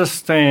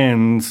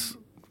understands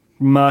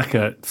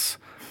markets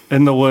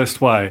in the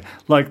worst way.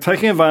 Like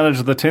taking advantage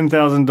of the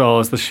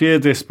 $10,000, the sheer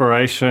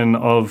desperation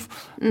of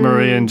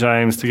Marie and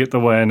James to get the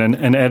win,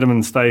 and Adam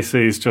and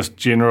Stacey's just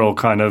general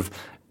kind of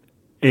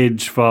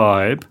edge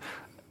vibe,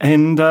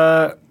 and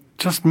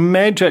just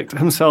magicked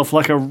himself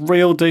like a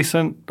real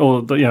decent,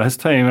 or his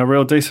team, a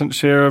real decent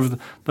share of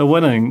the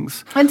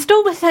winnings. And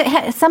still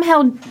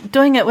somehow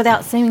doing it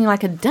without seeming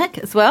like a dick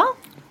as well.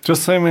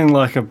 Just seeming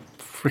like a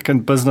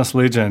freaking business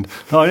legend.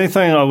 The only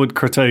thing I would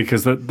critique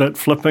is that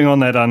flipping on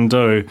that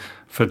undo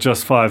for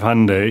just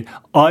 $500,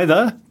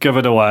 either give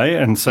it away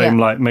and seem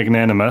like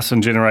magnanimous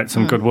and generate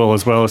some goodwill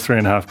as well as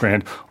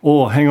 $3,500,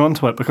 or hang on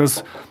to it,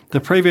 because the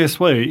previous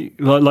week,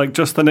 like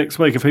just the next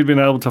week, if he'd been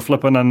able to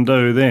flip an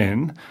undo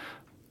then,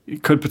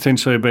 it could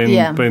potentially have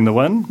been the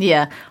win.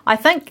 Yeah, I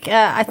think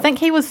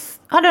he was.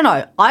 I don't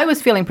know. I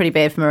was feeling pretty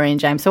bad for Marie and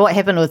James. So what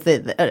happened was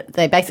that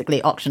they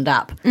basically auctioned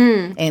up,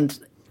 and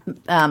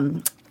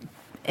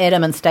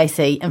Adam and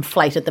Stacey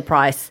inflated the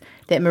price.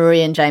 That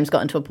Marie and James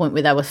got into a point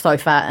where they were so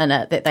far in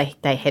it that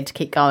they had to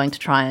keep going to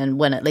try and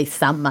win at least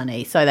some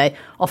money. So they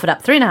offered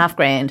up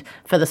 $3,500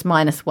 for this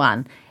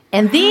 -1.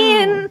 And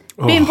then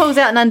Ben pulls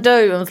out an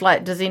undo and was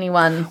like, does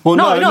anyone... Well,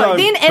 no,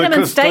 Then Adam and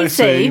because Stacey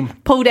Stacey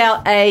pulled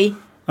out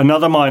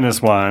another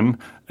 -1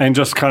 and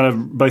just kind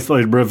of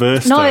basically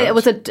reversed it. No, it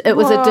was a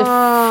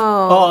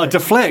a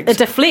deflect. a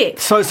deflect.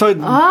 So So they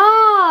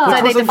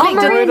was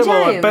deflected incredible.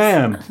 James.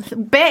 Bam.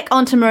 back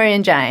onto Marie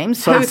and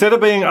James, So instead of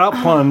being up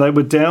one, they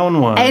were down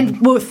one. and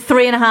were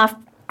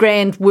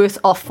 $3,500 worse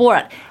off for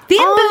it. Then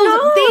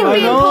I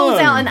Ben know. pulls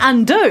out an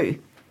undo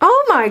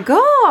Oh my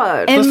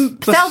God. and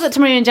This- sells it to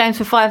Marie and James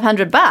for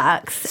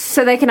 $500.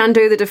 So they can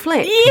undo the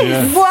deflect.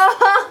 Yes.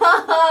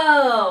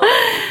 Whoa.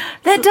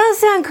 That does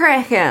sound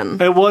cracking.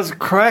 It was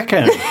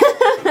cracking.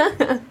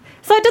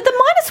 So So did the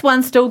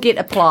 -1 still get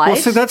applied? Well,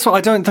 see, that's what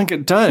I don't think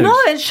it did. No,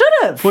 it should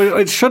have. Well,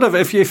 it should have.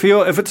 If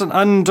it's an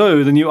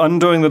undo, then you're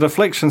undoing the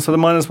deflection, so the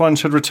 -1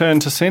 should return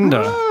to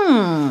sender.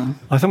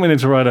 I think we need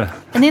to write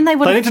And then they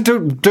would. They need to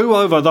do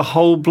over the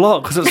whole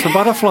block because it's the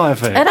butterfly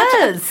effect. It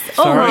is.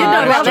 Sorry, you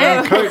know about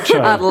that.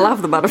 I'd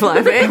love the butterfly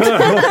effect.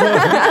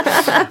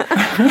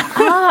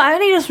 I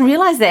only just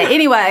realised that.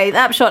 Anyway, the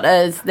upshot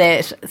is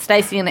that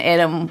Stacey and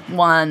Adam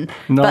won.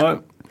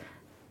 No.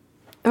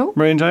 Oh.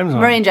 Marie and James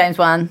won. Marie and James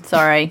won.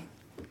 Sorry.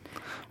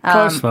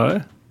 Close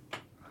though.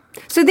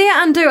 So their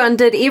undo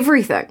undid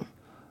everything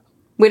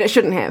when it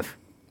shouldn't have.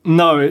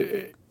 No,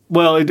 it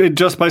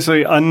just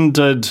basically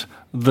undid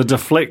the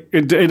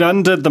It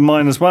undid the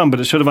 -1, but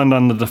it should have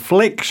undone the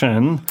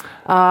deflection, which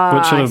should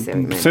I see what you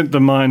have mean. sent the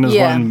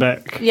 -1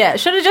 back. Yeah,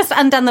 should have just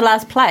undone the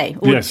last play.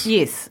 Yes.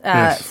 Yes.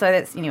 Yes. So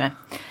that's anyway.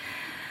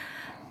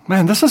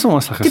 Man, this is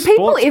almost like a Do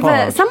people sports ever?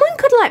 pod. Someone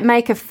could like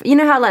make you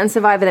know how like in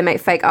Survivor they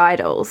make fake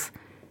idols.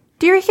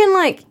 Do you reckon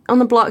like on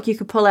the block you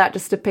could pull out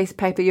just a piece of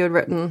paper you had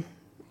written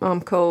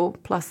 "I'm cool"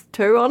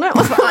 +2 on it?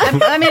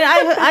 I mean,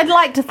 I'd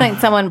like to think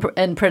someone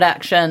in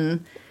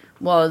production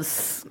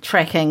was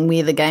tracking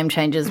where the game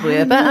changers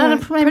were, but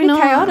maybe Pretty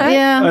not. chaotic.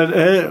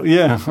 Yeah.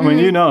 Yeah, I mean,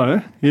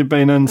 you've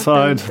been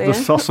inside there. the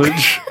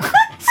sausage,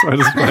 so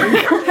to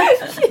speak.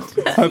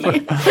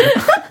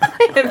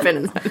 I've been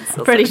in this.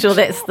 Pretty sure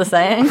that's the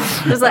saying.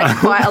 There's like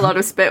quite a lot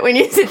of spit when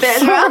you said that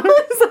as well.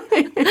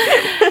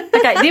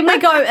 Okay, then we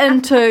go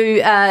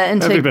into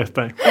Happy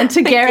birthday.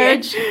 into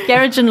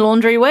garage and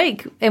laundry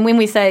week. And when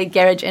we say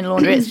garage and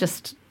laundry, it's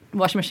just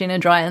washing machine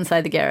and dryer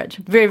inside the garage.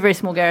 Very, very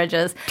small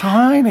garages.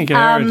 Tiny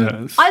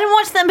garages. I didn't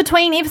watch the in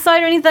between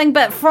episode or anything,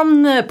 but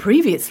from the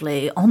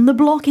previously on the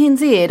Block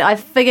NZ, I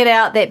figured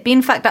out that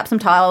Ben fucked up some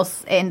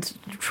tiles and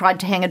tried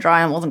to hang a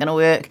dryer and wasn't going to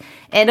work.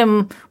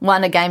 Adam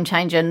won a game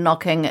changer,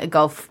 knocking a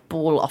golf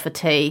ball off a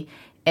tee,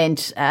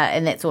 and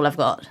that's all I've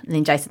got. And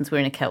then Jason's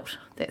wearing a kilt.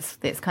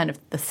 That's kind of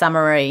the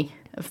summary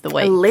of the A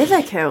week.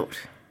 leather kilt.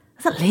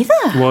 Is it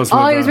leather? Was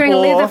Oh, he was wearing a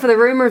Or- leather for the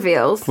room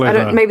reveals.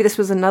 Pleather. Maybe this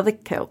was another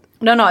kilt.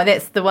 No,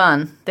 that's the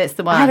one. That's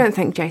the one. I don't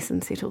think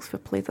Jason settles for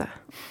pleather.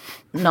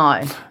 No.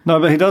 No,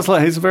 but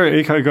he's a very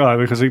eco guy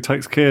because he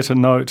takes care to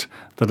note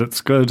that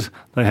it's good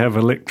they have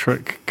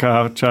electric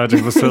car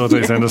charging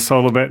facilities and a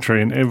solar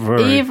battery in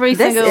Every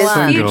This single is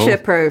one. Single.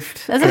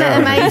 future-proofed. Isn't it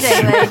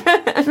amazing?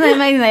 Isn't it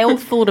amazing? They all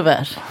thought of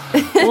it.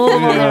 All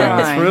on their Yeah, own.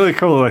 it's really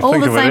cool. They all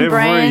think the of same it every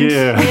brand.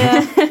 year.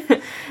 Yeah.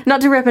 Not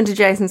to rip into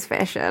Jason's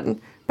fashion,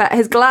 but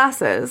his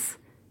glasses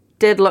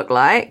did look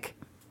like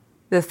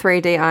the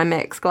 3D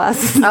IMAX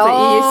glasses that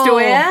you used to Oh.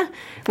 wear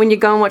when you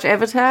go and watch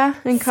Avatar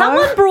and Co.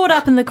 Someone brought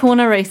up in the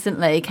corner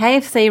recently,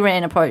 KFC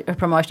ran a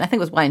promotion. I think it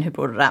was Wayne who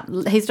brought it up.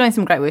 He's doing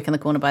some great work in the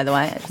corner, by the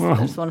way. I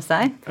just want to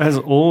say. As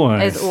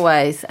always. As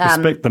always.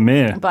 Respect the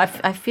mayor. But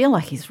I feel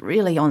like he's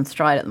really on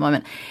stride at the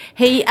moment.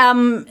 He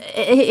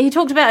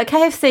talked about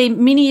KFC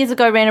many years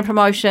ago ran a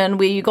promotion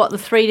where you got the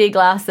 3D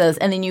glasses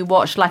and then you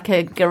watched like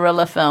a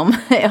guerrilla film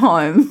at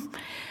home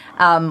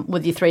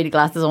with your 3D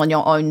glasses on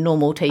your own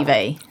normal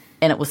TV.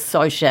 And it was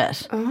so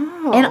shit.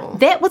 Oh. And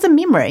that was a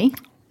memory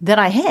that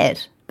I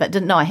had, but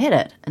didn't know I had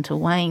it until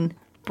Wayne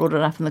brought it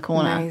up in the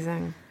corner.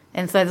 Amazing.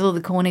 And so there's all the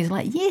cornies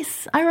like,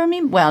 yes, I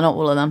remember. Well, not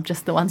all of them,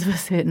 just the ones of a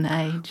certain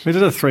age. We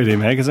did a 3D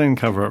magazine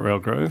cover at Real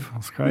Groove.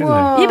 It's crazy.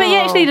 Whoa. Yeah, but you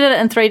actually did it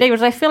in 3D,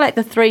 whereas I feel like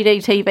the 3D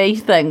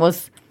TV thing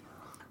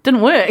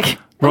didn't work. Was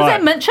Right.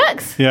 that Mint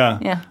Chicks? Yeah.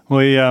 Yeah.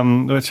 We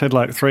which had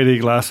like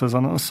 3D glasses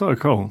on it. It was so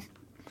cool.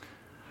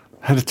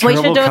 Had a We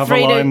terrible should do a cover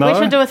 3D. line, though. We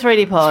should do a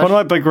 3D pod. One of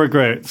my big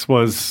regrets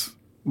was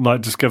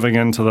like just giving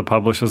in to the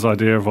publisher's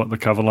idea of what the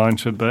cover line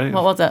should be.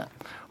 What was it?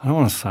 I don't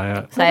want to say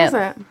it. Say What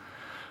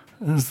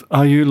was it?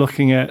 Are you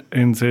looking at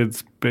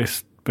NZ's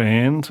best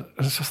band?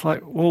 It's just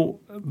like, well,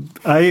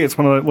 it's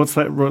one of the, what's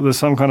that? There's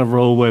some kind of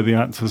rule where the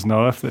answer is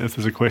no if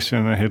there's a question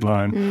in a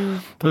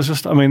headline. But it's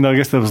just, I mean, I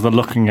guess there was the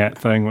looking at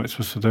thing, which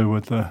was to do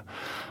with the.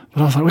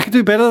 But I was like, we could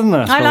do better than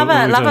this. I love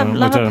But it. we Love didn't. a-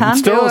 love We a didn't.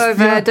 pun. Do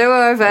over, do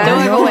over.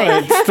 I know, over.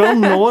 it still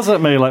gnaws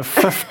at me like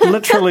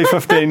literally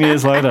 15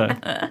 years later.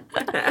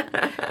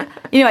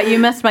 Anyway, you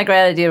missed my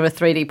great idea of a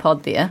 3D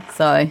pod there.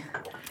 So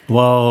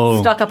Whoa.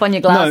 stock up on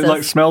your glasses. No,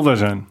 like smell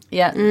vision.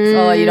 Yeah.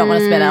 Oh, you don't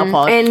want to spin our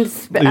pod. And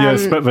Yeah,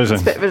 spit vision.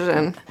 Spit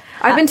vision.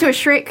 I've been to a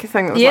Shrek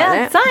thing that was yeah,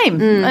 like that.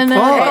 same. And, Oh,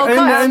 Gold Coast.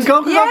 and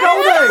Goldie! How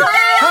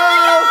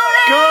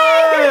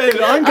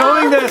good! I'm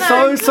going there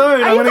so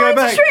soon. Are I'm you going to go going to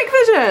back. Shrek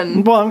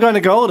Vision? Well, I'm going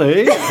to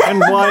Goldie, and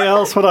why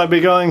else would I be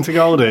going to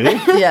Goldie?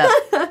 Yeah.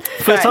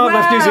 First time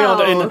I've New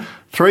Zealand Wow. in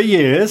 3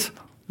 years.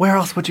 Where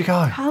else would you go?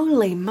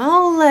 Holy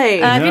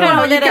moly. If you don't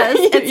know what that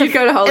is, You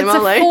go to Holy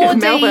Moly in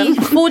Melbourne.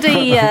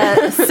 4D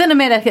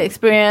cinematic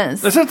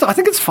experience. Is it, I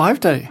think it's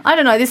 5D. I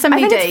don't know. There's so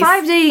many I think Ds. it's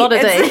 5D. Lot of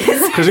It's-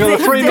 Ds. Because you've got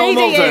the three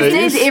normal There's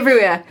Ds. Ds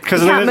everywhere.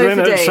 Because You then, can't move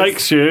then for it Ds.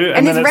 shakes you,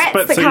 And then there's it rats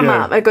spits that at come you.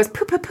 up. It goes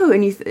poo poo poo,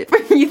 and you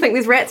think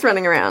there's rats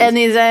running around. And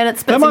it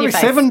spits That in might your be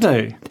face.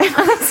 7D.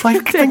 I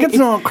think it's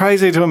not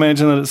crazy to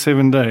imagine that it's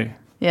 7D.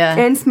 Yeah.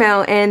 And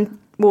smell and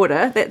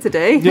water. That's a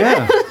D.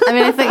 Yeah. I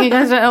mean, I think you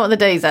guys don't know what the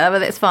Ds are, but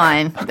that's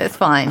fine. That's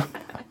fine.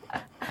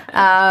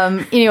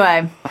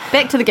 Anyway,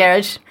 back to the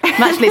garage.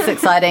 Much less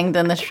exciting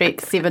than the Shrek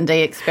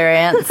 7D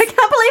experience. I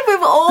can't believe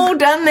we've all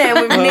done that.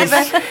 We've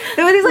never.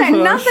 There's like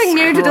nothing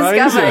new to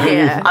discover crazy.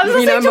 here. I was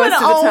listening to most an of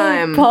the old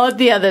time. pod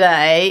the other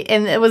day,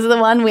 and it was the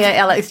one where,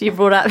 Alex, you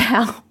brought up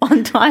how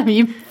one time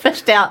you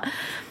fished out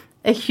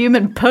a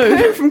human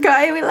poo. From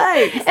Kaiwi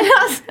Lakes. And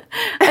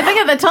I think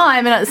at the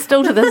time, and it's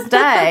still to this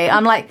day,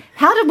 I'm like,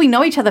 how did we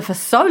know each other for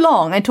so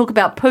long and talk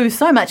about poo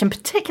so much, and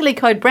particularly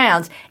Code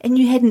Browns, and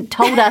you hadn't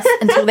told us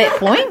until that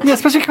point? Yeah,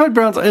 especially Code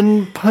Browns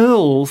in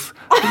pools.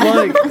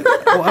 Like,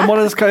 and what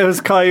is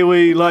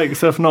Kaiwi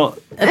Lakes if not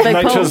big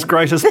nature's pool.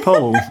 greatest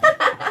pool?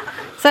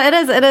 So it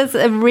is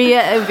a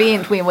rare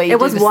event when we It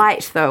was do this-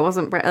 white though. It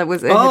wasn't. It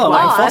was. It Oh, had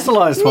like white.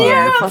 fossilised one.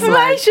 New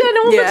information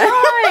all Yeah.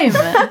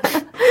 the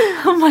time.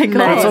 Oh my It's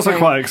god. also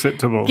quite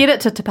acceptable. Get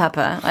it to Te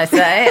Papa, I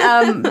say.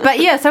 But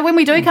yeah, so when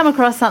we do come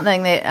across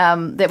something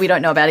that that we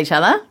don't know about each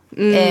other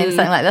and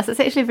something like this, it's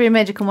actually a very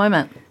magical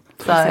moment.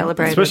 So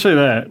Celebrate. Especially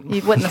that.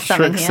 You've witnessed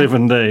something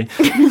Shrek here.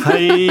 7D.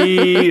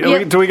 Hey,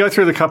 Yeah. do we go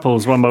through the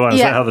couples one by one?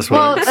 Is that how this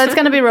well, works? it's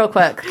going to be real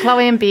quick.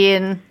 Chloe and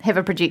Ben have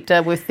a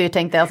projector worth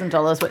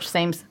 $13,000, which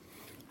seems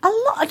a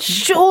lot.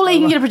 Surely you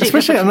can get a projector.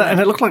 Especially, for- and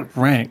it looked like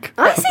rank.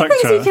 I the see things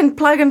picture. you can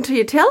plug into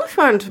your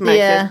telephone to make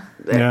Yeah.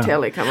 the Yeah.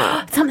 telly come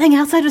up. Something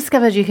else I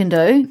discovered you can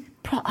do.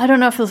 I don't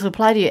know if this will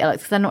apply to you,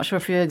 Alex, because I'm not sure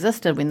if you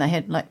existed when they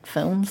had like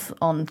films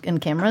in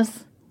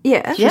cameras.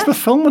 Yeah. Yeah. She's the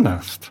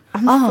filminist.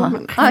 Oh,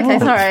 okay,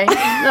 sorry.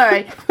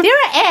 There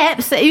are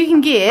apps that you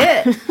can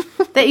get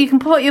that you can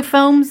put your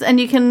films and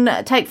you can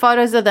take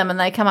photos of them, and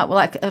they come up with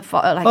like a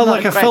Oh, not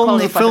like a great film,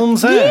 quality photo.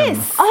 film's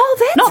Yes. Oh,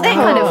 that's Not that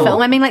kind of cool.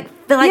 film. I mean, like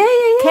the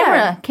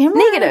Yeah. camera.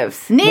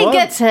 Negatives.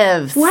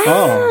 Negatives. Wow.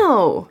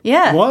 Oh.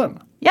 Yeah. What?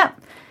 Yeah.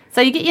 So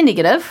you get your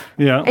negative.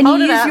 Yeah. And Hold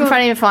you it use out in your-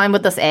 front of your phone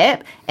with this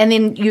app, and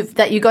then you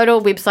go to a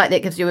website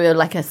that gives you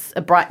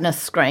a brightness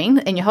screen,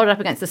 and you hold it up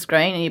against the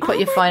screen, and you put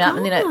your my phone up,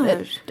 and then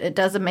gosh. it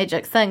does a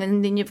magic thing,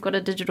 and then you've got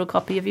a digital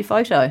copy of your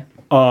photo.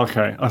 Oh,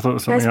 okay. I thought it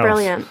was something That's else.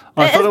 brilliant.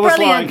 I It thought is it was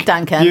brilliant, like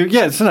Duncan.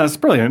 it's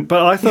brilliant.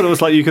 But I thought it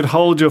was like you could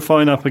hold your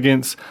phone up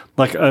against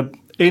like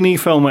any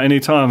film at any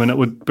time, and it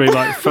would be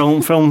like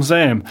film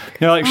Zam.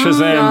 You know, like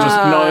Shazam just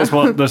knows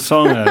what the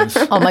song is.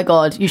 Oh my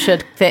god, you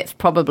should. That's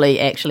probably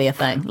actually a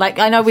thing. Like,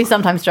 I know we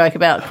sometimes joke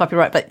about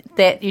copyright, but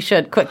that you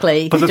should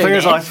quickly. But the do thing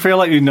is, that. I feel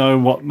like you know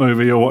what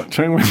movie you're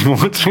watching when you're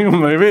watching a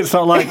movie. It's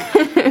not like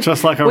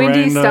just like a When do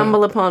random. you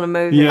stumble upon a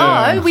movie?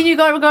 Yeah. Oh, when you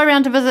go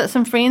around to visit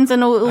some friends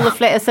and all the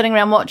flat are sitting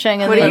around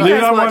watching, and What are then you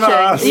You guys don't wanna watching?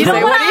 ask. you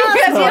don't What want are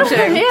you guys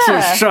watching?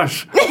 Yeah.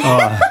 Shush.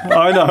 Oh,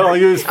 I know. I'll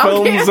use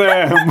film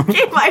Zam.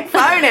 Get my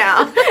phone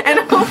out and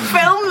I'll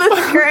film the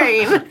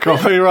screen.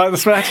 Copyright the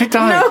smash. Actually,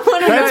 don't. No one will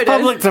That's notice.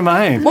 public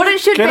domain. What it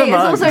should Get be is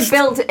also amongst.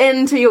 built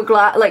into your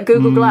like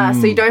Google Glass,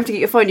 so you don't have to get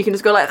your phone. You can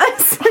just go like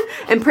this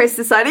and press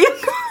the side of your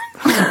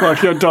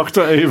Like you're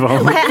Dr. Evil.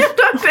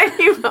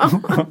 Dr.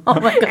 Evil. Oh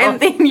my god. And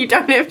then you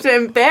don't have to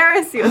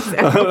embarrass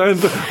yourself.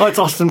 Oh, it's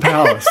Austin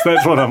Powers.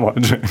 That's what I'm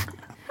watching.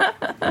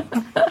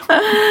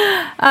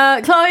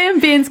 Chloe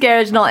and Ben's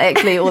garage, not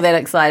actually all that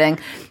exciting.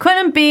 Quinn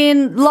and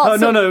Ben, Oh,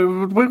 lots of...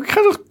 no. We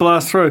can't just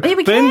blast through. Yeah,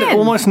 we Ben can.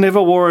 almost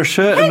never wore a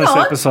shirt in Hang this on.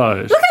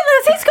 episode. Look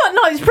at this, he's got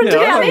notes printed Yeah,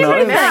 I out and don't know.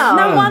 everything. Yeah.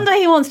 No wonder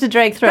he wants to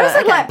drag through Those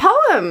it. are like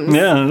poems.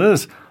 Yeah, it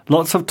is.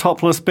 Lots of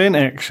topless Ben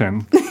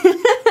action.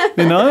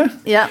 You know?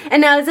 Yeah,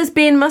 And now is this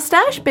Ben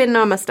mustache? Ben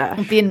no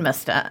mustache. Ben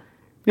missed it.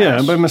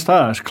 Yeah, Ben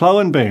moustache.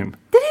 Chloe and Ben.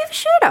 Did he have a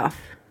shirt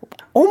off?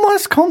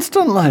 Almost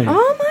constantly.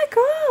 Oh my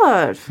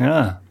god.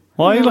 Yeah.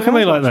 Why are you looking at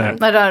me like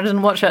that? I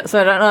didn't watch it,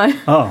 so I don't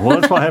know. Oh, well,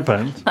 that's what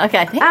happened.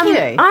 Okay, thank you.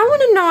 I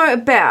want to know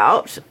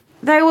about.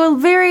 They were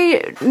very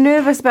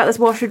nervous about this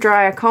washer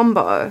dryer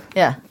combo.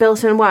 Yeah.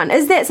 Built in one.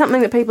 Is that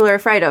something that people are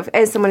afraid of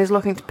as someone who's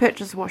looking to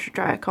purchase a washer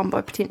dryer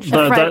combo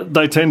potentially?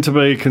 They tend to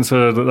be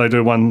considered that they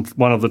do one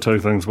of the two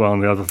things well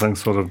and the other thing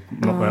sort of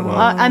not that well.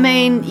 I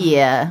mean,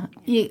 yeah.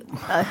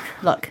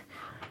 Look,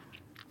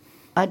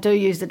 I do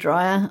use the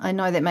dryer. I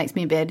know that makes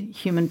me a bad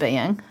human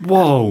being.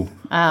 Whoa.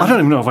 I don't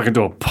even know if I can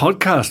do a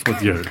podcast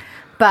with you.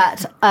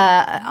 But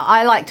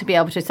I like to be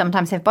able to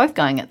sometimes have both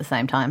going at the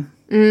same time.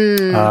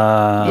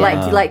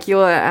 Like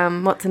your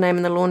what's her name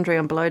in the laundry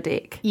on below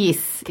deck.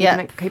 Yes,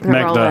 yeah. Keeping it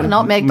Magda. rolling.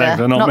 Not Magda.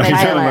 Magda, not not Magda.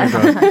 Taylor.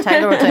 Magda.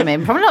 Taylor or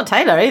Toomey. Probably not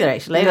Taylor either,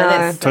 actually. No.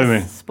 That's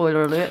Toomey.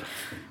 spoiler alert.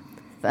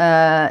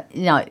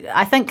 No,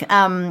 I think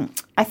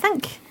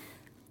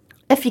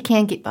if you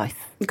can get both.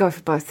 Go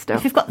for both still.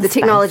 If you've got the the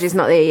technology's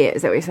not there yet,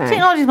 is that what you're saying?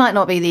 Technology might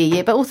not be there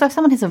yet, but also if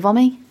someone has a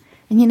vommy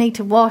and you need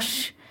to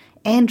wash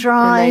and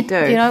dry, And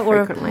they do,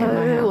 or a frequently in my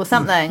poo or house.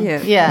 something.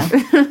 Yeah.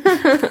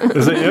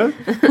 Is it you?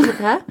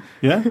 Huh?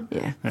 Yeah?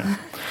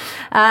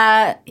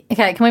 Yeah.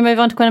 Okay, can we move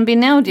on to Quinn and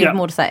Ben now? Or do you have Yeah.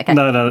 more to say? Okay.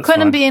 No, that's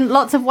Quinn and fine. Ben,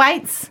 lots of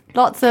weights,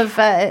 lots of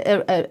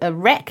a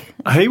rack.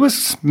 He was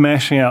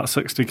smashing out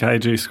 60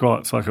 kg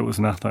squats like it was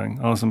nothing.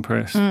 I was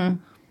impressed.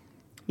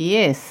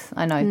 Yes,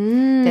 I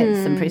know.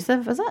 That's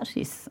impressive, is it?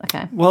 Yes.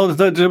 Okay. Well,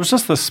 it was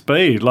just the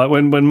speed. Like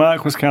when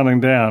Mark was counting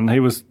down, he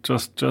was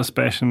just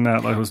bashing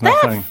out like it was They are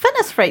nothing.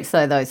 fitness freaks,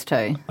 though. Those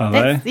two. Are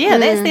they? Yeah,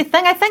 that's their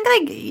thing. I think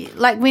they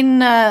like when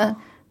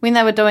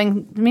they were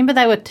doing. Remember,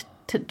 they were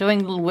doing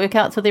little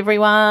workouts with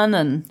everyone,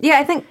 and Yeah,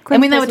 I think.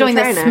 and when they were doing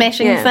the Trainer,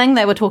 smashing yeah. thing,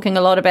 they were talking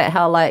a lot about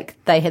how like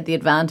they had the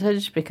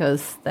advantage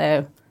because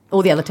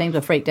all the other teams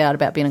were freaked out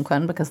about Ben and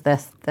Quinn because they're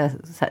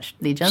such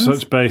legends.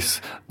 Such base.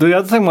 The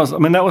other thing was, I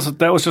mean, that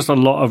was just a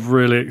lot of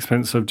really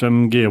expensive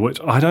gym gear, which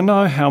I don't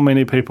know how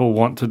many people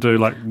want to do,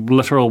 like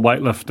literal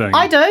weightlifting.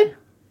 I do,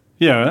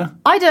 Yeah.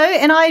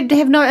 and I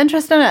have no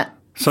interest in it.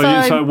 So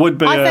it would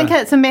be I think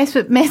it's a mass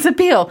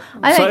appeal.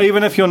 I So think,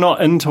 even if you're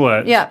not into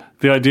it, Yeah.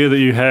 the idea that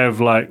you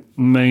have like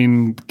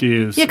mean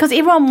gears. yeah, because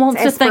everyone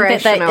wants to think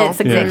that Aspirational. it's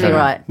exactly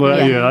right.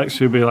 Well, yeah,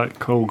 actually be like,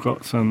 cool,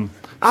 got some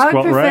I would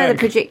squat prefer rack. the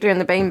projector and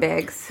the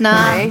beanbags. Nah,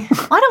 Okay.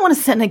 I don't want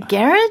to sit in a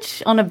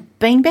garage on a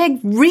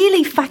beanbag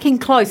really fucking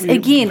close.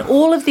 Again,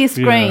 all of their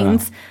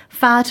screens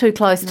far too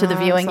close to the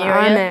viewing It's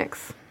area.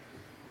 IMAX.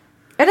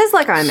 It is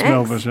like IMAX,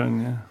 Smell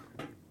vision,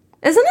 yeah.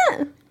 isn't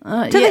it? To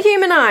yeah. the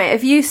human eye,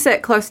 if you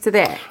sit close to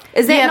that,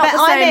 is that not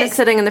the same as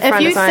sitting in the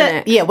front of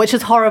IMAX? Yeah, which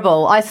is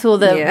horrible. I saw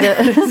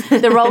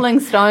the Rolling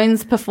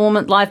Stones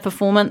live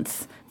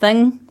performance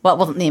thing. Well, it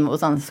wasn't them; it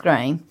was on the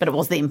screen, but it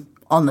was them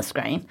on the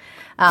screen.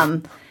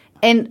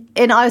 And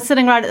I was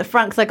sitting right at the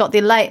front because I got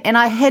there late, and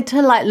I had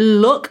to like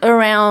look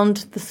around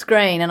the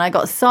screen, and I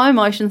got so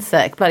motion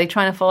sick, bloody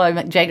trying to follow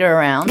Mick Jagger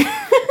around.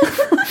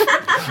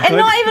 And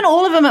not even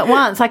all of them at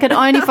once. I could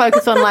only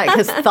focus on like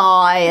his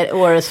thigh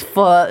or his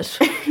foot.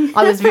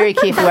 I was very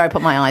careful where I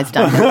put my eyes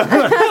down.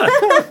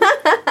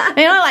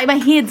 Like my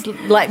head's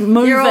like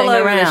moving You're all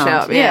over the around.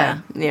 shop,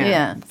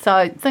 yeah.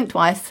 So think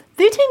twice.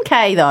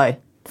 13K though,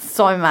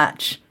 so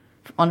much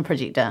on a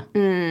projector.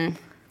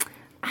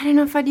 I don't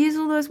know if I'd use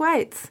all those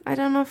weights. I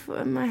don't know if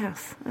in my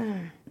house. I don't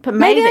know. But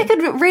Maybe I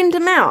could rent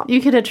them out. You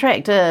could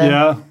attract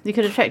Yeah. You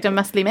could attract a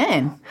muscly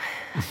man,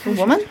 a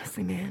woman.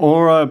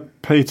 Or a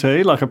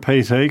PT, like a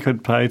PT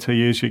could pay to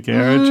use your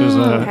garage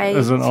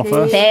as an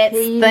office. That's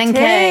PT.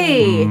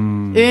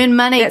 thinking. Earn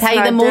money, That's pay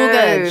what the I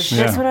mortgage. do.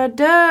 That's what I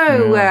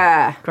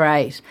do.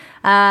 Great.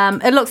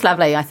 It looks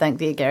lovely, I think,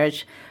 their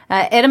garage.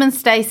 Adam and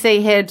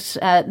Stacey had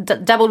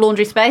double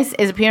laundry space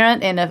as a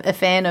parent and a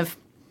fan of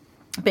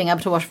being able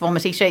to wash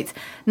vomity sheets.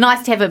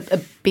 Nice to have a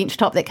bench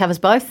top that covers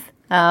both.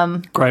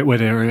 Great wet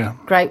area.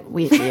 Great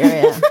wet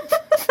area.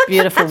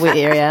 Beautiful wet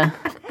area.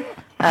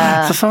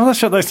 So some of the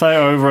shit they say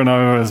over and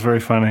over is very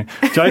funny.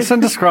 Jason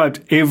described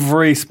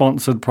every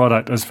sponsored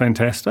product as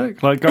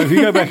fantastic. Like, if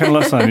you go back and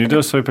listen, you do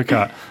a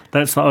supercut.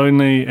 That's the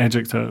only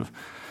adjective.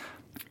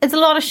 It's a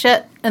lot of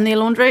shit in their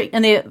laundry,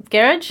 in their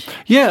garage.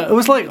 Yeah, it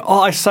was like,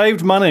 I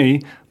saved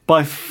money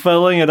by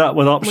filling it up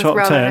with op shop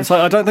rubbish. tabs.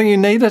 Like, I don't think you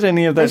needed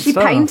any of that She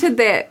stuff. painted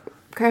that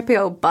crappy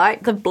old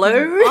bike the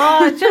blue.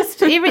 Oh, just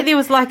there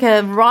was like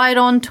a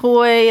ride-on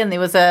toy, and there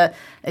was a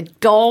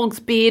dog's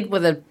bed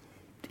with a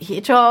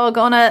hedgehog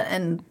on it,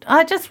 and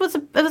it was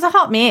a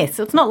hot mess.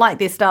 It's not like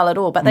their style at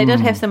all, but they did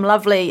have some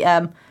lovely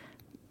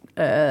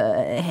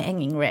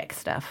hanging rack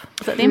stuff.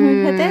 Was it them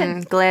who had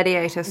that?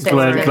 Gladiator stuff.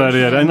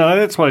 Gladiator. No,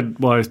 that's why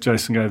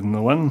Jason gave them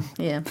the win.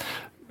 Yeah.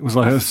 It was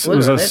like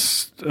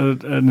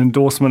an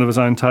endorsement of his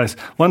own taste.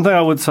 One thing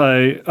I would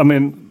say, I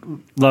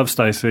mean, love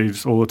Stacey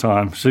all the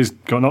time. She's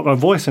got not got a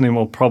voice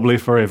anymore, probably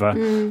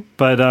forever.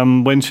 But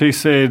when she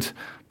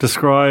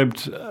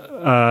described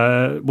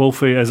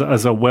Wolfie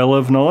as a well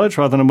of knowledge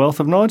rather than a wealth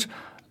of knowledge,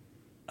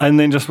 and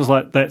then just was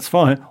like, that's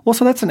fine.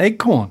 Also, that's an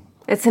eggcorn.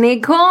 It's an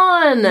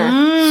acorn.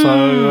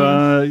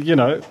 So,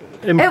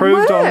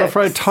 improved on the works.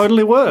 phrase.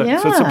 Totally works.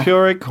 Yeah. It's a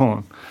pure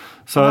acorn.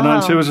 So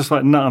then she was just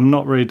like, no, I'm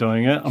not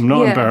redoing it. I'm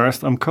not Yeah.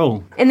 embarrassed. I'm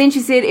cool. And then she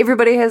said,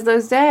 everybody has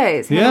those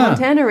days. Hannah Yeah.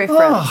 Montana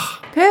reference.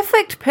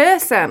 Perfect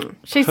person.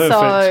 She's so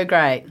Perfect.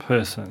 great.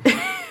 Person.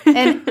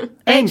 And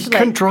And actually,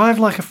 can drive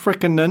like a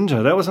frickin'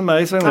 ninja. That was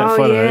amazing, that Oh,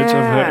 footage of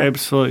her yeah.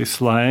 absolutely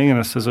slaying in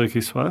a Suzuki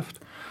Swift.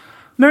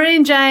 Marie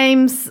and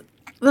James,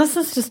 this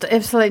is just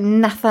absolutely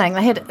nothing.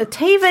 They had a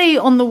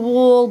TV on the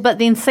wall, but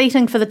then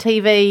seating for the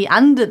TV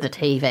under the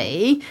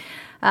TV.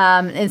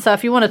 And so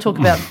if you want to talk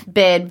about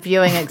bad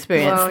viewing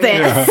experience, Well,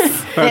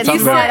 that's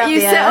You right up sit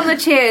there. on the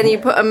chair and you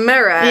put a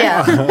mirror.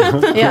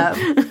 Yeah,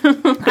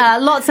 yeah.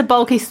 Lots of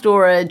bulky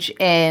storage,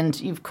 and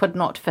you could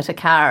not fit a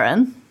car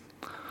in.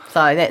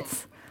 So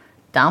that's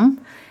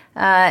dumb.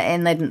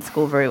 And they didn't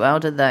score very well,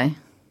 did they?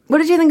 What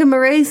did you think of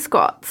Marie's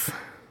squats?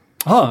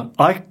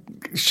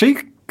 She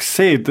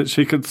said that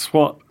she could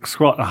squat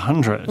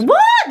 100.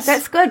 What?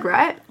 That's good,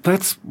 right?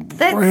 That's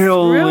That's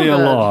really real a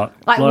good. lot.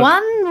 Like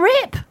one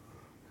rep.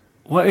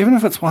 Well, even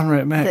if it's one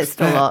rep max, That's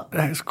still a lot.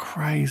 That's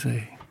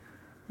crazy.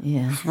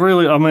 Yeah. It's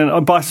really, I mean,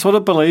 I sort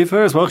of believe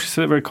her as well. She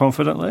said it very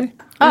confidently.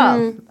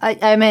 Oh,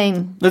 I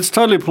mean, It's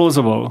totally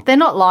plausible. they're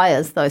not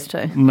liars, those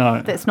two.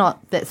 No. That's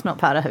not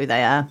part of who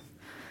they are.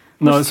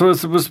 No, so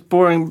it was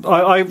boring.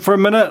 I for a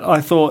minute I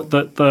thought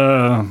that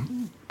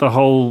the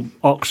whole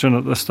auction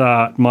at the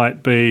start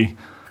might be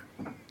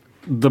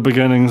the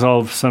beginnings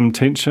of some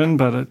tension,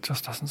 but it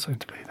just doesn't seem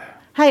to be there.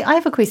 Hey, I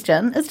have a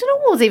question. Is Dinner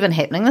Wars even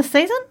happening this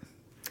season?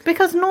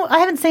 Because I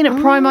haven't seen it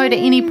promoted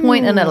at any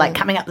point in it, like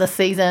coming up this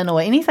season or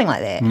anything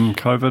like that.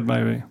 COVID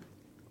maybe.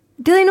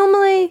 Do they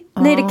normally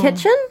need a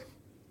kitchen?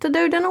 to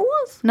do dinner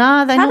wars?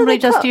 No, they How do normally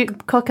they just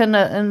cook? cook and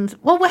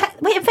well, in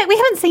fact, we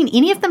haven't seen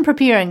any of them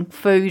preparing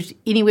food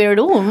anywhere at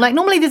all. Like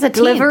normally there's a tent.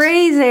 Deliver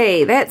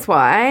easy. That's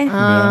why.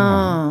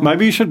 Yeah.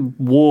 Maybe you should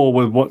war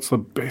with what's the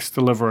best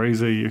Deliver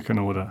Easy you can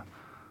order.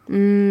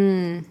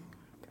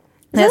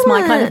 That's my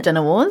Isn't kind of it?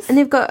 dinner wars. And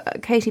they've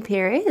got Katy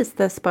Perry as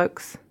the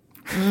spokes.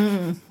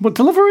 What,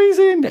 Deliver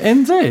Easy and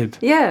NZ?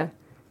 Yeah.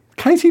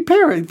 Katy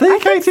Perry. The I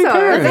think Katy so.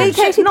 Perry. The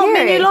Katy Not Perry.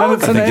 menu And log.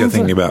 it's I an think you're NZ.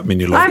 thinking about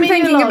menu log. I'm Menu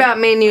thinking log. about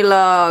menu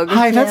log.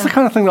 Hey, that's the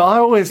kind of thing that I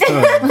always do.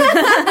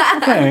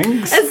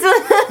 Thanks.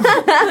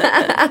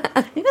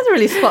 You guys are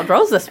really spot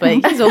rolls this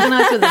week. He's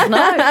organised with his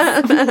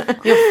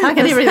notes. You're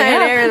fucking everything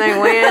Saying up.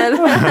 everything weird.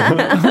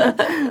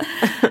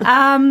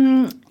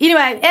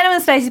 Anyway, Adam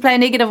and Stacey play a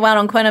 -1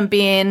 on Quinn and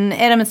Ben.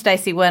 Adam and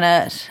Stacey win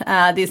it.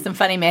 There's some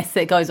funny mess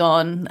that goes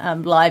on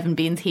live in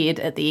Ben's head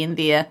at the end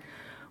there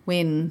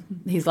when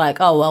he's like,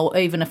 oh, well,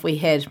 even if we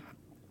had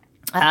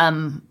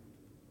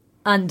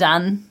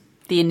undone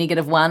the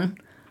 -1,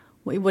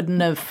 we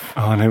wouldn't have...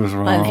 Oh, and he was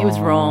wrong. And he was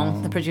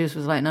wrong. The producer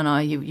was like, no,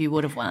 you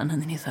would have won.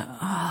 And then he's like,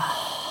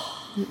 oh.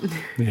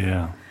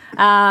 Yeah.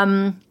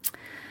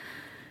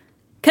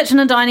 Kitchen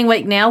and Dining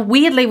Week now.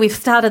 Weirdly, we've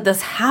started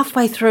this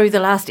halfway through the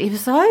last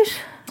episode.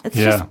 It's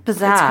Yeah. just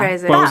bizarre.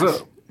 It's crazy. Well,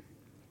 was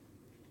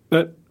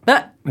it?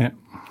 But Yeah.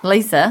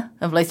 Lisa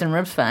of Lisa and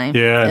Ribs fame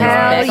Yeah. is no.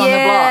 back on the block.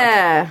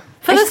 yeah.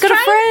 For the She's got a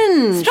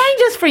friend.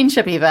 strangest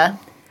friendship ever.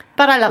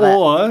 But I love it.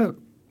 Or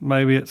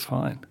maybe it's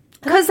fine.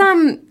 Because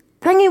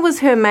Thingy was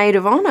her maid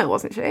of honour,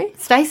 wasn't she?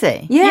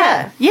 Stacey.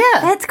 Yeah. Yeah.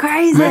 That's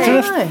crazy. Imagine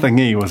if know.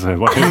 Thingy was her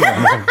wife.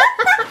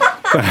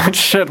 That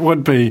shit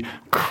would be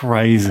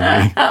crazy.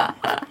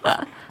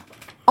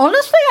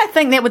 Honestly, I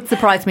think that would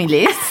surprise me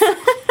less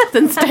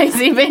than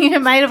Stacey being her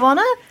maid of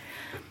honour.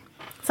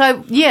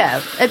 So,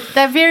 yeah,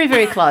 they're very,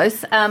 very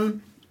close.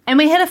 And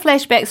we had a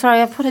flashback.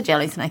 Sorry, I put a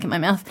jelly snake in my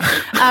mouth.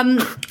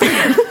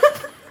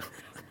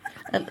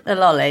 A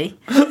lolly.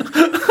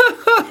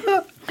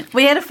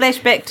 We had a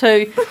flashback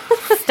to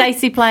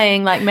Stacey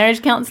playing like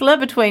marriage counsellor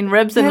between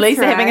Ribs and That's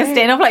Lisa having a right.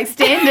 standoff, like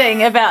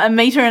standing about 1.5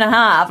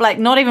 meters, like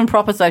not even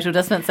proper social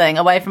distancing,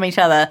 away from each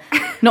other,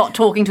 not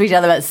talking to each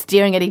other, but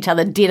staring at each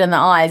other dead in the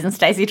eyes, and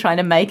Stacey trying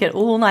to make it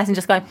all nice and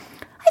just going,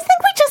 I think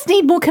we just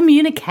need more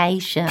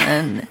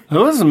communication. It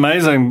was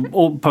amazing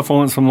all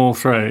performance from all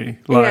three.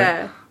 Like,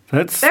 Yeah.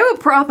 That's, They were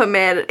proper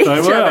mad at each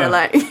they were. other.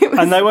 Like, it was,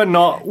 and they were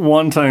not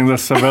wanting the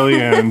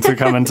civilian to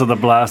come into the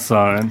blast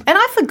zone. And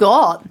I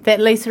forgot that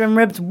Lisa and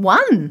Ribs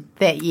won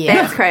that year.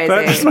 that's crazy.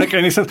 That doesn't make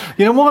any sense.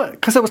 You know what?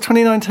 Because it was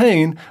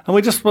 2019, and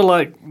we just were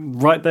like,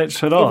 write that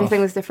shit off.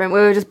 Everything was different. We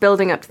were just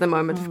building up to the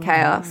moment of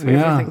chaos where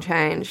Yeah. everything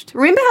changed.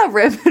 Remember how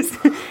Ribs,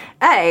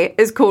 A,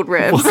 is called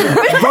Ribs.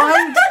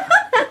 Right?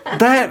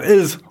 That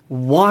is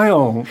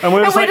wild. And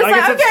we're just we're like, just I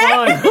guess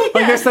like, it's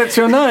fine. I guess that's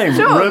your name.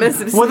 Sure, Rib-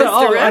 Mrs. with a-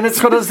 oh, Ribs. and it's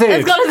got a Z.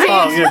 It's got a Z.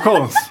 Oh, yeah,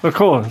 of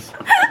course.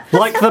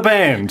 Like the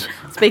band.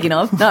 Speaking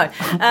of, no.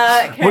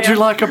 Would you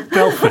like a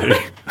Belfie?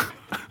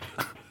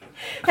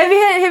 Have you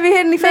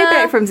had any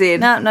feedback from Zed?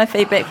 No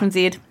feedback from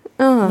Zed.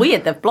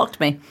 Weird, they've blocked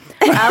me.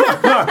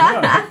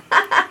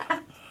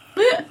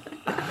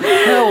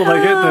 How will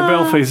they get their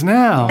Belfies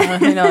now?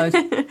 Who knows?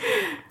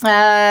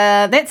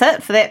 That's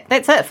it for that.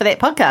 That's it for that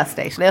podcast.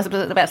 Actually, I was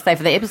about to say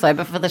for the episode,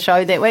 but for the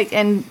show that week.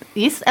 And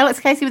yes, Alex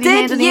Casey with your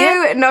hand Did in the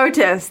air. you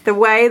notice the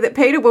way that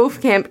Peter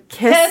Wolfkamp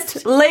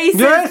kissed Lisa's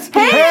Yes,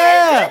 hand?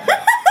 yeah.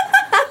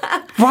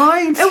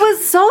 Right. It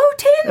was so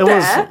tender. It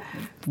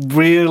was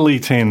really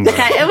tender.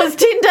 Okay, it was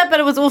tender, but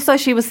it was also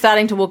she was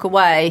starting to walk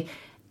away,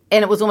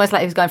 and it was almost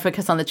like he was going for a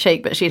kiss on the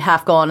cheek, but she'd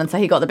half gone, and so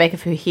he got the back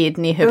of her head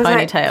near her It was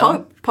ponytail.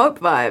 like Pope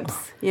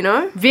vibes, you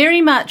know? Very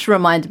much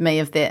reminded me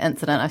of that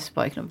incident I've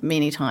spoken of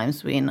many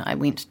times when I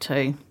went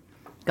to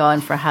go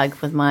in for a hug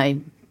with my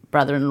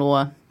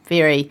brother-in-law.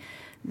 Very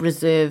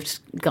reserved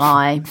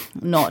guy,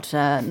 not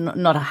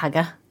a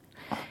hugger.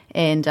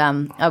 And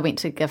I went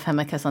to give him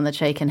a kiss on the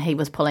cheek, and he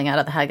was pulling out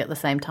of the hug at the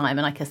same time,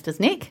 and I kissed his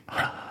neck.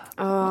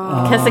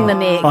 Kissing the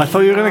neck. I thought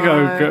you were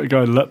going to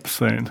go lips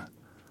then.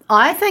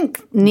 I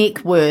think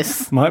neck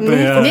worse. Might be.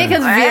 Neck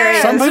is very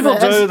Some people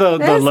do the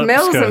There's lips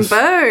Mills and kiss.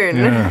 Boone.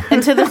 Yeah.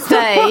 And to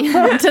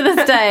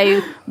this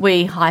day,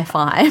 we high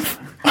five.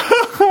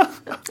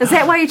 Is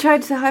that why you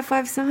tried to high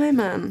five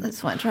Simon?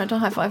 That's why I tried to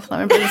high five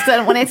Simon, but I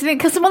didn't want to accidentally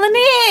kiss him on the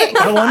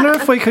neck. I wonder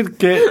if we could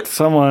get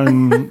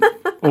someone,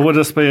 or would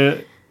this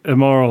be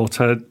immoral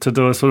to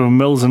do a sort of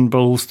Mills and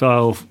Boone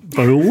style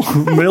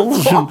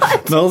Mills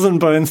and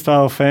Boone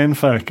style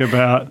fanfic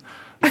about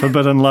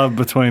forbidden love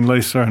between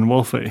Lisa and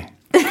Wolfie?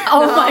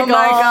 Oh my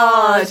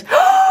god!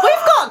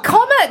 We've got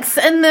comics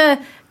in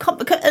the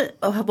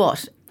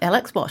what?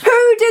 Alex, what?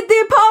 Who did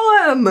their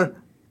poem?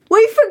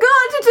 We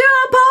forgot to do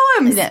our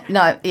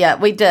poems. Yeah,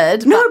 we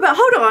did. No, but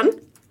hold on.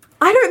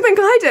 I don't think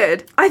I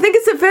did. I think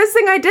it's the first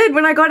thing I did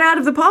when I got out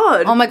of the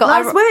pod. Oh my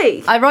god! Last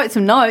week. I wrote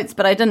some notes,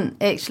 but I didn't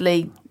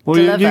actually. Well,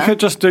 deliver. you could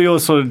just do your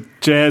sort of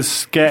jazz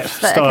scat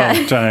style,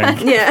 okay.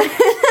 Jane. Yeah.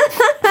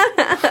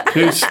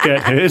 You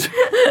scat head.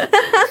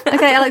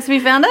 Okay, Alex, have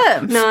you found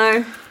it?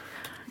 No.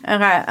 Okay.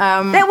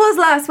 That was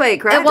last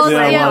week, right? It was,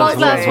 Yeah, yeah, it it was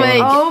was last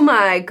week. Oh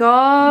my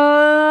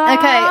god.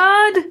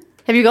 Okay.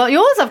 Have you got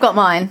yours? I've got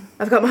mine.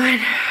 I've got mine.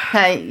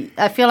 Okay,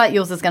 I feel like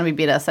yours is going to be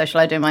better, so shall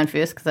I do mine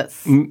first?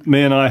 Because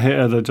Me and I here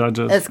are the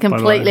judges. it's by the way.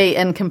 completely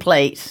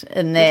incomplete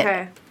in that.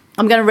 Okay.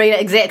 I'm going to read it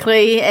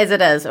exactly as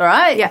it is, all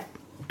right? Yeah.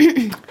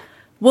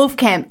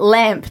 Wolfcamp,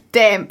 Lamp,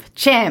 Damp,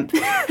 Champ,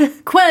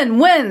 Quinn,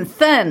 Win,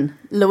 Thin,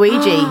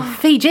 Luigi,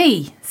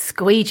 Fiji,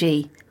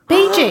 Squeegee,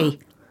 BG,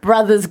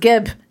 Brothers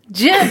Gib,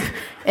 Jib,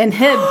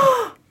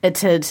 Inhib,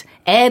 Itid,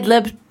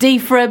 Adlib,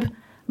 Defrib,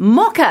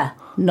 Mocha,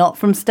 not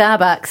from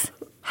Starbucks,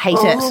 hate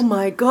Oh it.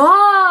 my god.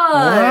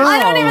 I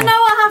don't even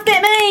know what half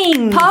that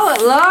means.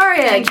 Poet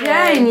laureate,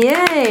 Jane,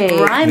 yay.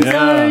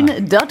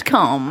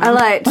 Rhymezone.com. I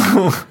liked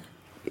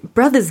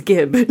Brothers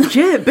Gib,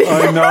 Jib.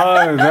 I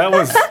know, that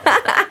was...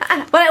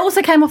 But it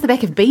also came off the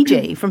back of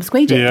BG from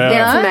Squeegee. Yeah. You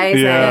know? That's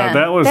amazing. Yeah,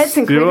 that was... That's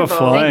You were incredible.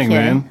 flying, Thank you.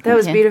 man. That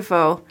was Okay.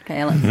 beautiful. Okay,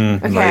 Alex.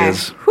 Okay.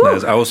 Layers. Whew.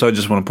 Layers. I also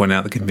just want to point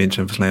out the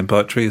convention for slam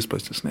poetry is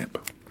supposed to snap.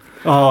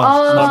 Oh,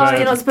 my bad.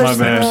 you're not supposed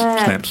my to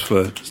bad.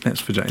 snap. Snaps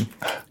for Jane.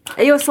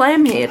 Are you a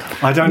slam head?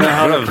 I don't know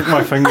how to click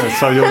my fingers,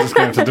 so you're just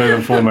going to have to do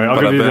them for me. I'll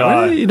But give you the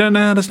eye. you don't know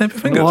how to snap your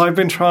fingers. Well, I've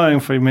been trying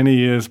for many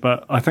years,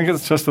 but I think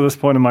it's just at this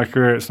point in my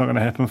career, it's not going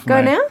to happen for Go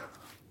me. now?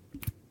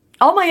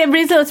 Oh my God,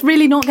 Reza, it's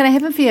really not going to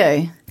happen for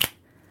you.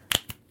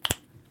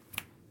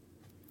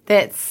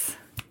 That's...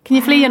 Can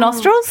you flee your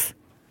nostrils?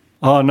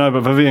 Oh, no,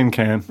 but Vivian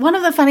can. One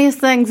of the funniest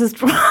things is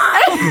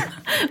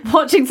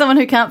watching someone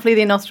who can't flee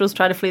their nostrils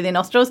try to flee their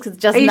nostrils because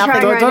just Are you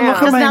nothing, trying right now?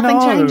 because nothing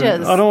no.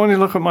 changes. I don't want you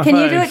to look at my Can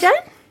face. you do it, Jane?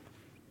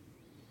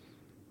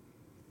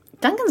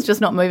 Duncan's just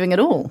not moving at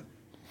all.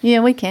 Yeah,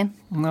 we can.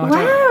 No, I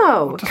don't.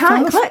 Wow.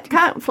 Can't click,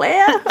 can't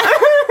flare.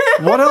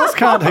 What else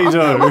can't he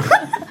do?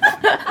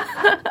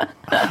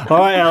 All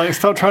right, Alex,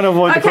 stop trying to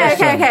avoid the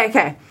question.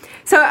 Okay.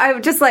 So I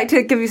would just like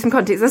to give you some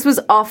context. This was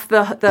off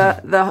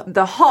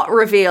the hot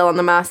reveal on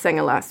The Masked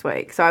Singer last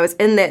week. So I was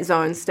in that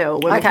zone still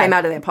when we Okay. came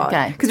out of that pod.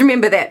 Okay. Because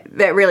remember that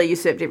really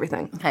usurped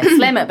everything. Okay,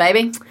 slam it,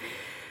 baby.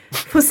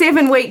 For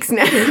 7 weeks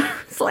now.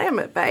 Slam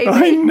it, baby.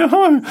 I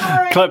know.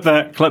 Clip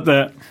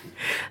that.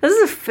 This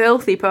is a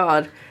filthy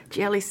pod.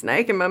 Jelly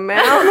snake in my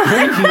mouth.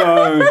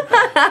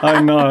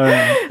 I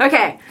know.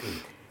 Okay.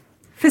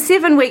 For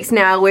 7 weeks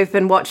now, we've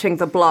been watching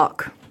The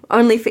Block,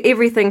 only for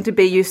everything to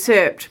be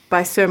usurped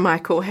by Sir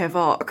Michael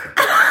Havoc.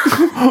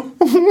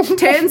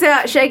 Turns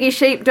out Shaggy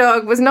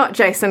Sheepdog was not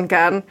Jason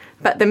Gunn,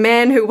 but the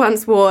man who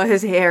once wore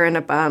his hair in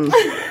a bun.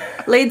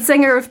 Lead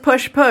singer of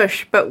Push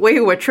Push, but we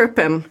were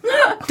tripping.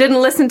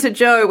 Didn't listen to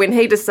Joe when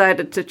he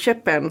decided to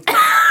chip in.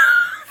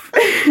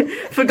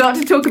 Forgot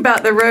to talk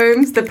about the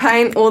rooms, the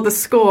paint, or the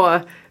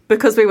score,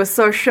 because we were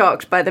so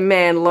shocked by the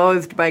man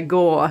loathed by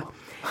gore.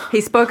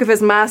 He spoke of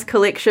his mask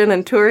collection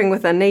and touring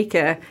with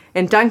Anika,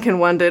 and Duncan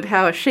wondered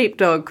how a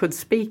sheepdog could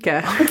speak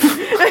her.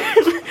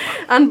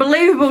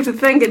 Unbelievable to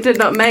think it did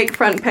not make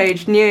front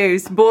page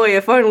news. Boy,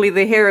 if only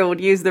the Herald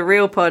used the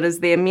real pod as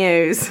their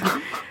muse.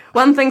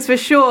 One thing's for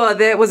sure,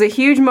 there was a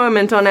huge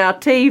moment on our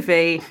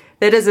TV.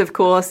 That is, of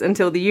course,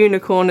 until the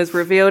unicorn is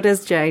revealed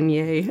as Jane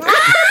Yee.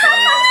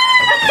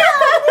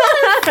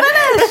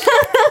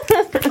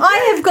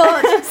 I have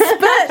got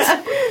spit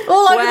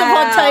all over the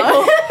pod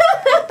table.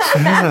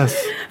 Jesus.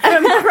 And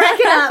I'm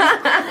cracking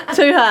up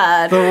too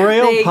hard. The There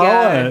real you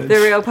poet. go. The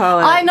real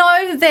poet. I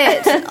know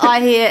that I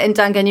hear and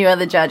Duncan, you are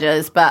the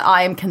judges, but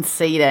I am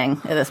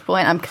conceding at this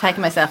point. I'm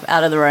taking myself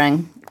out of the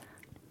ring.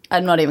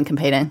 I'm not even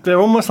competing. They're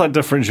almost like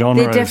different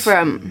genres. They're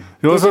different.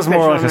 Yours They're is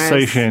more like a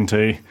different sea genres.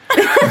 shanty.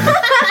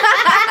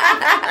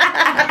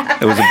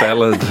 It was a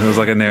ballad. It was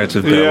like a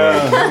narrative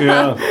ballad.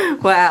 Yeah.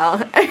 Wow.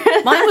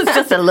 Mine was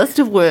just a list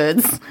of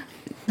words.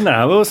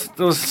 No, it was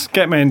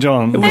Scatman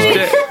John.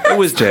 It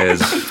was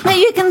jazz. Now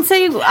you can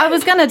see I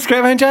was going to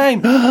Scatman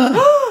Jane. do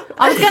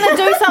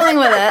something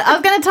with it. I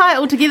was going to tie it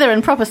all together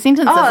in proper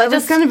sentences. Oh, I it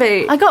was going to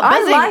be. I got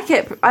busy. I like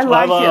it. I I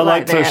like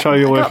like to that. show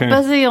you Got working.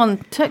 busy on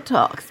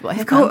TikTok. Is what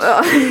happened.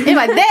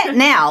 Anyway, that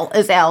now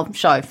is our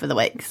show for the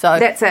week. So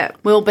That's it.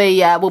 We'll be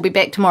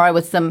back tomorrow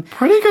with some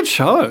Pretty good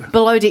show.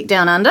 Below Deck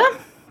Down Under,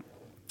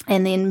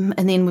 and then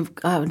we've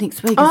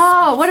next week. Is,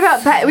 Oh, what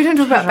about we didn't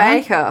talk about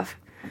Bake Off.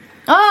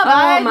 oh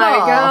Oh Bake my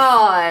Off.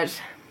 god.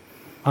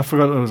 I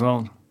forgot it was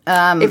on.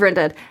 Everyone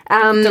did.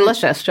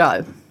 Delicious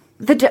show.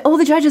 All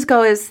the judges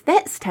go is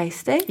that's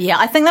tasty. Yeah,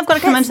 I think they've got to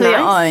come That's into their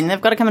nice. own.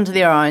 They've got to come into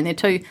their own. They're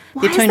too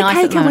Why is nice the at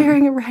cake the moment.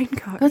 wearing a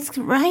raincoat? It's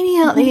rainy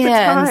out the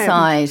there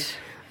time. inside.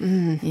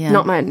 Yeah.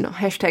 Not my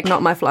hashtag.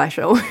 Not my fly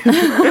show.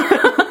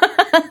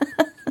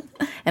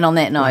 And on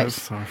that note,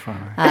 That's so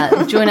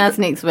funny. join us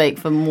next week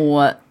for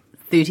more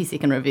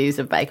 30-second reviews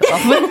of Bake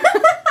Off.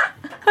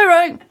 All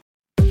right.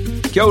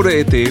 Kia ora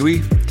e te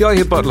iwi, Te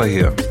Aihe Butler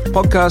here,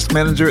 podcast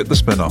manager at The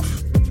Spinoff.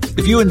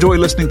 If you enjoy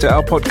listening to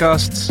our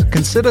podcasts,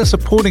 consider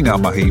supporting our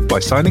mahi by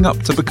signing up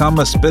to become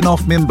a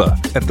Spinoff member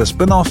at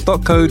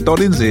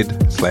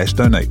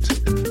thespinoff.co.nz/donate.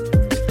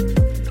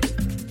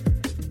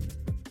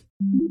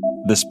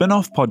 The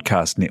Spinoff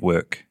Podcast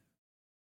Network.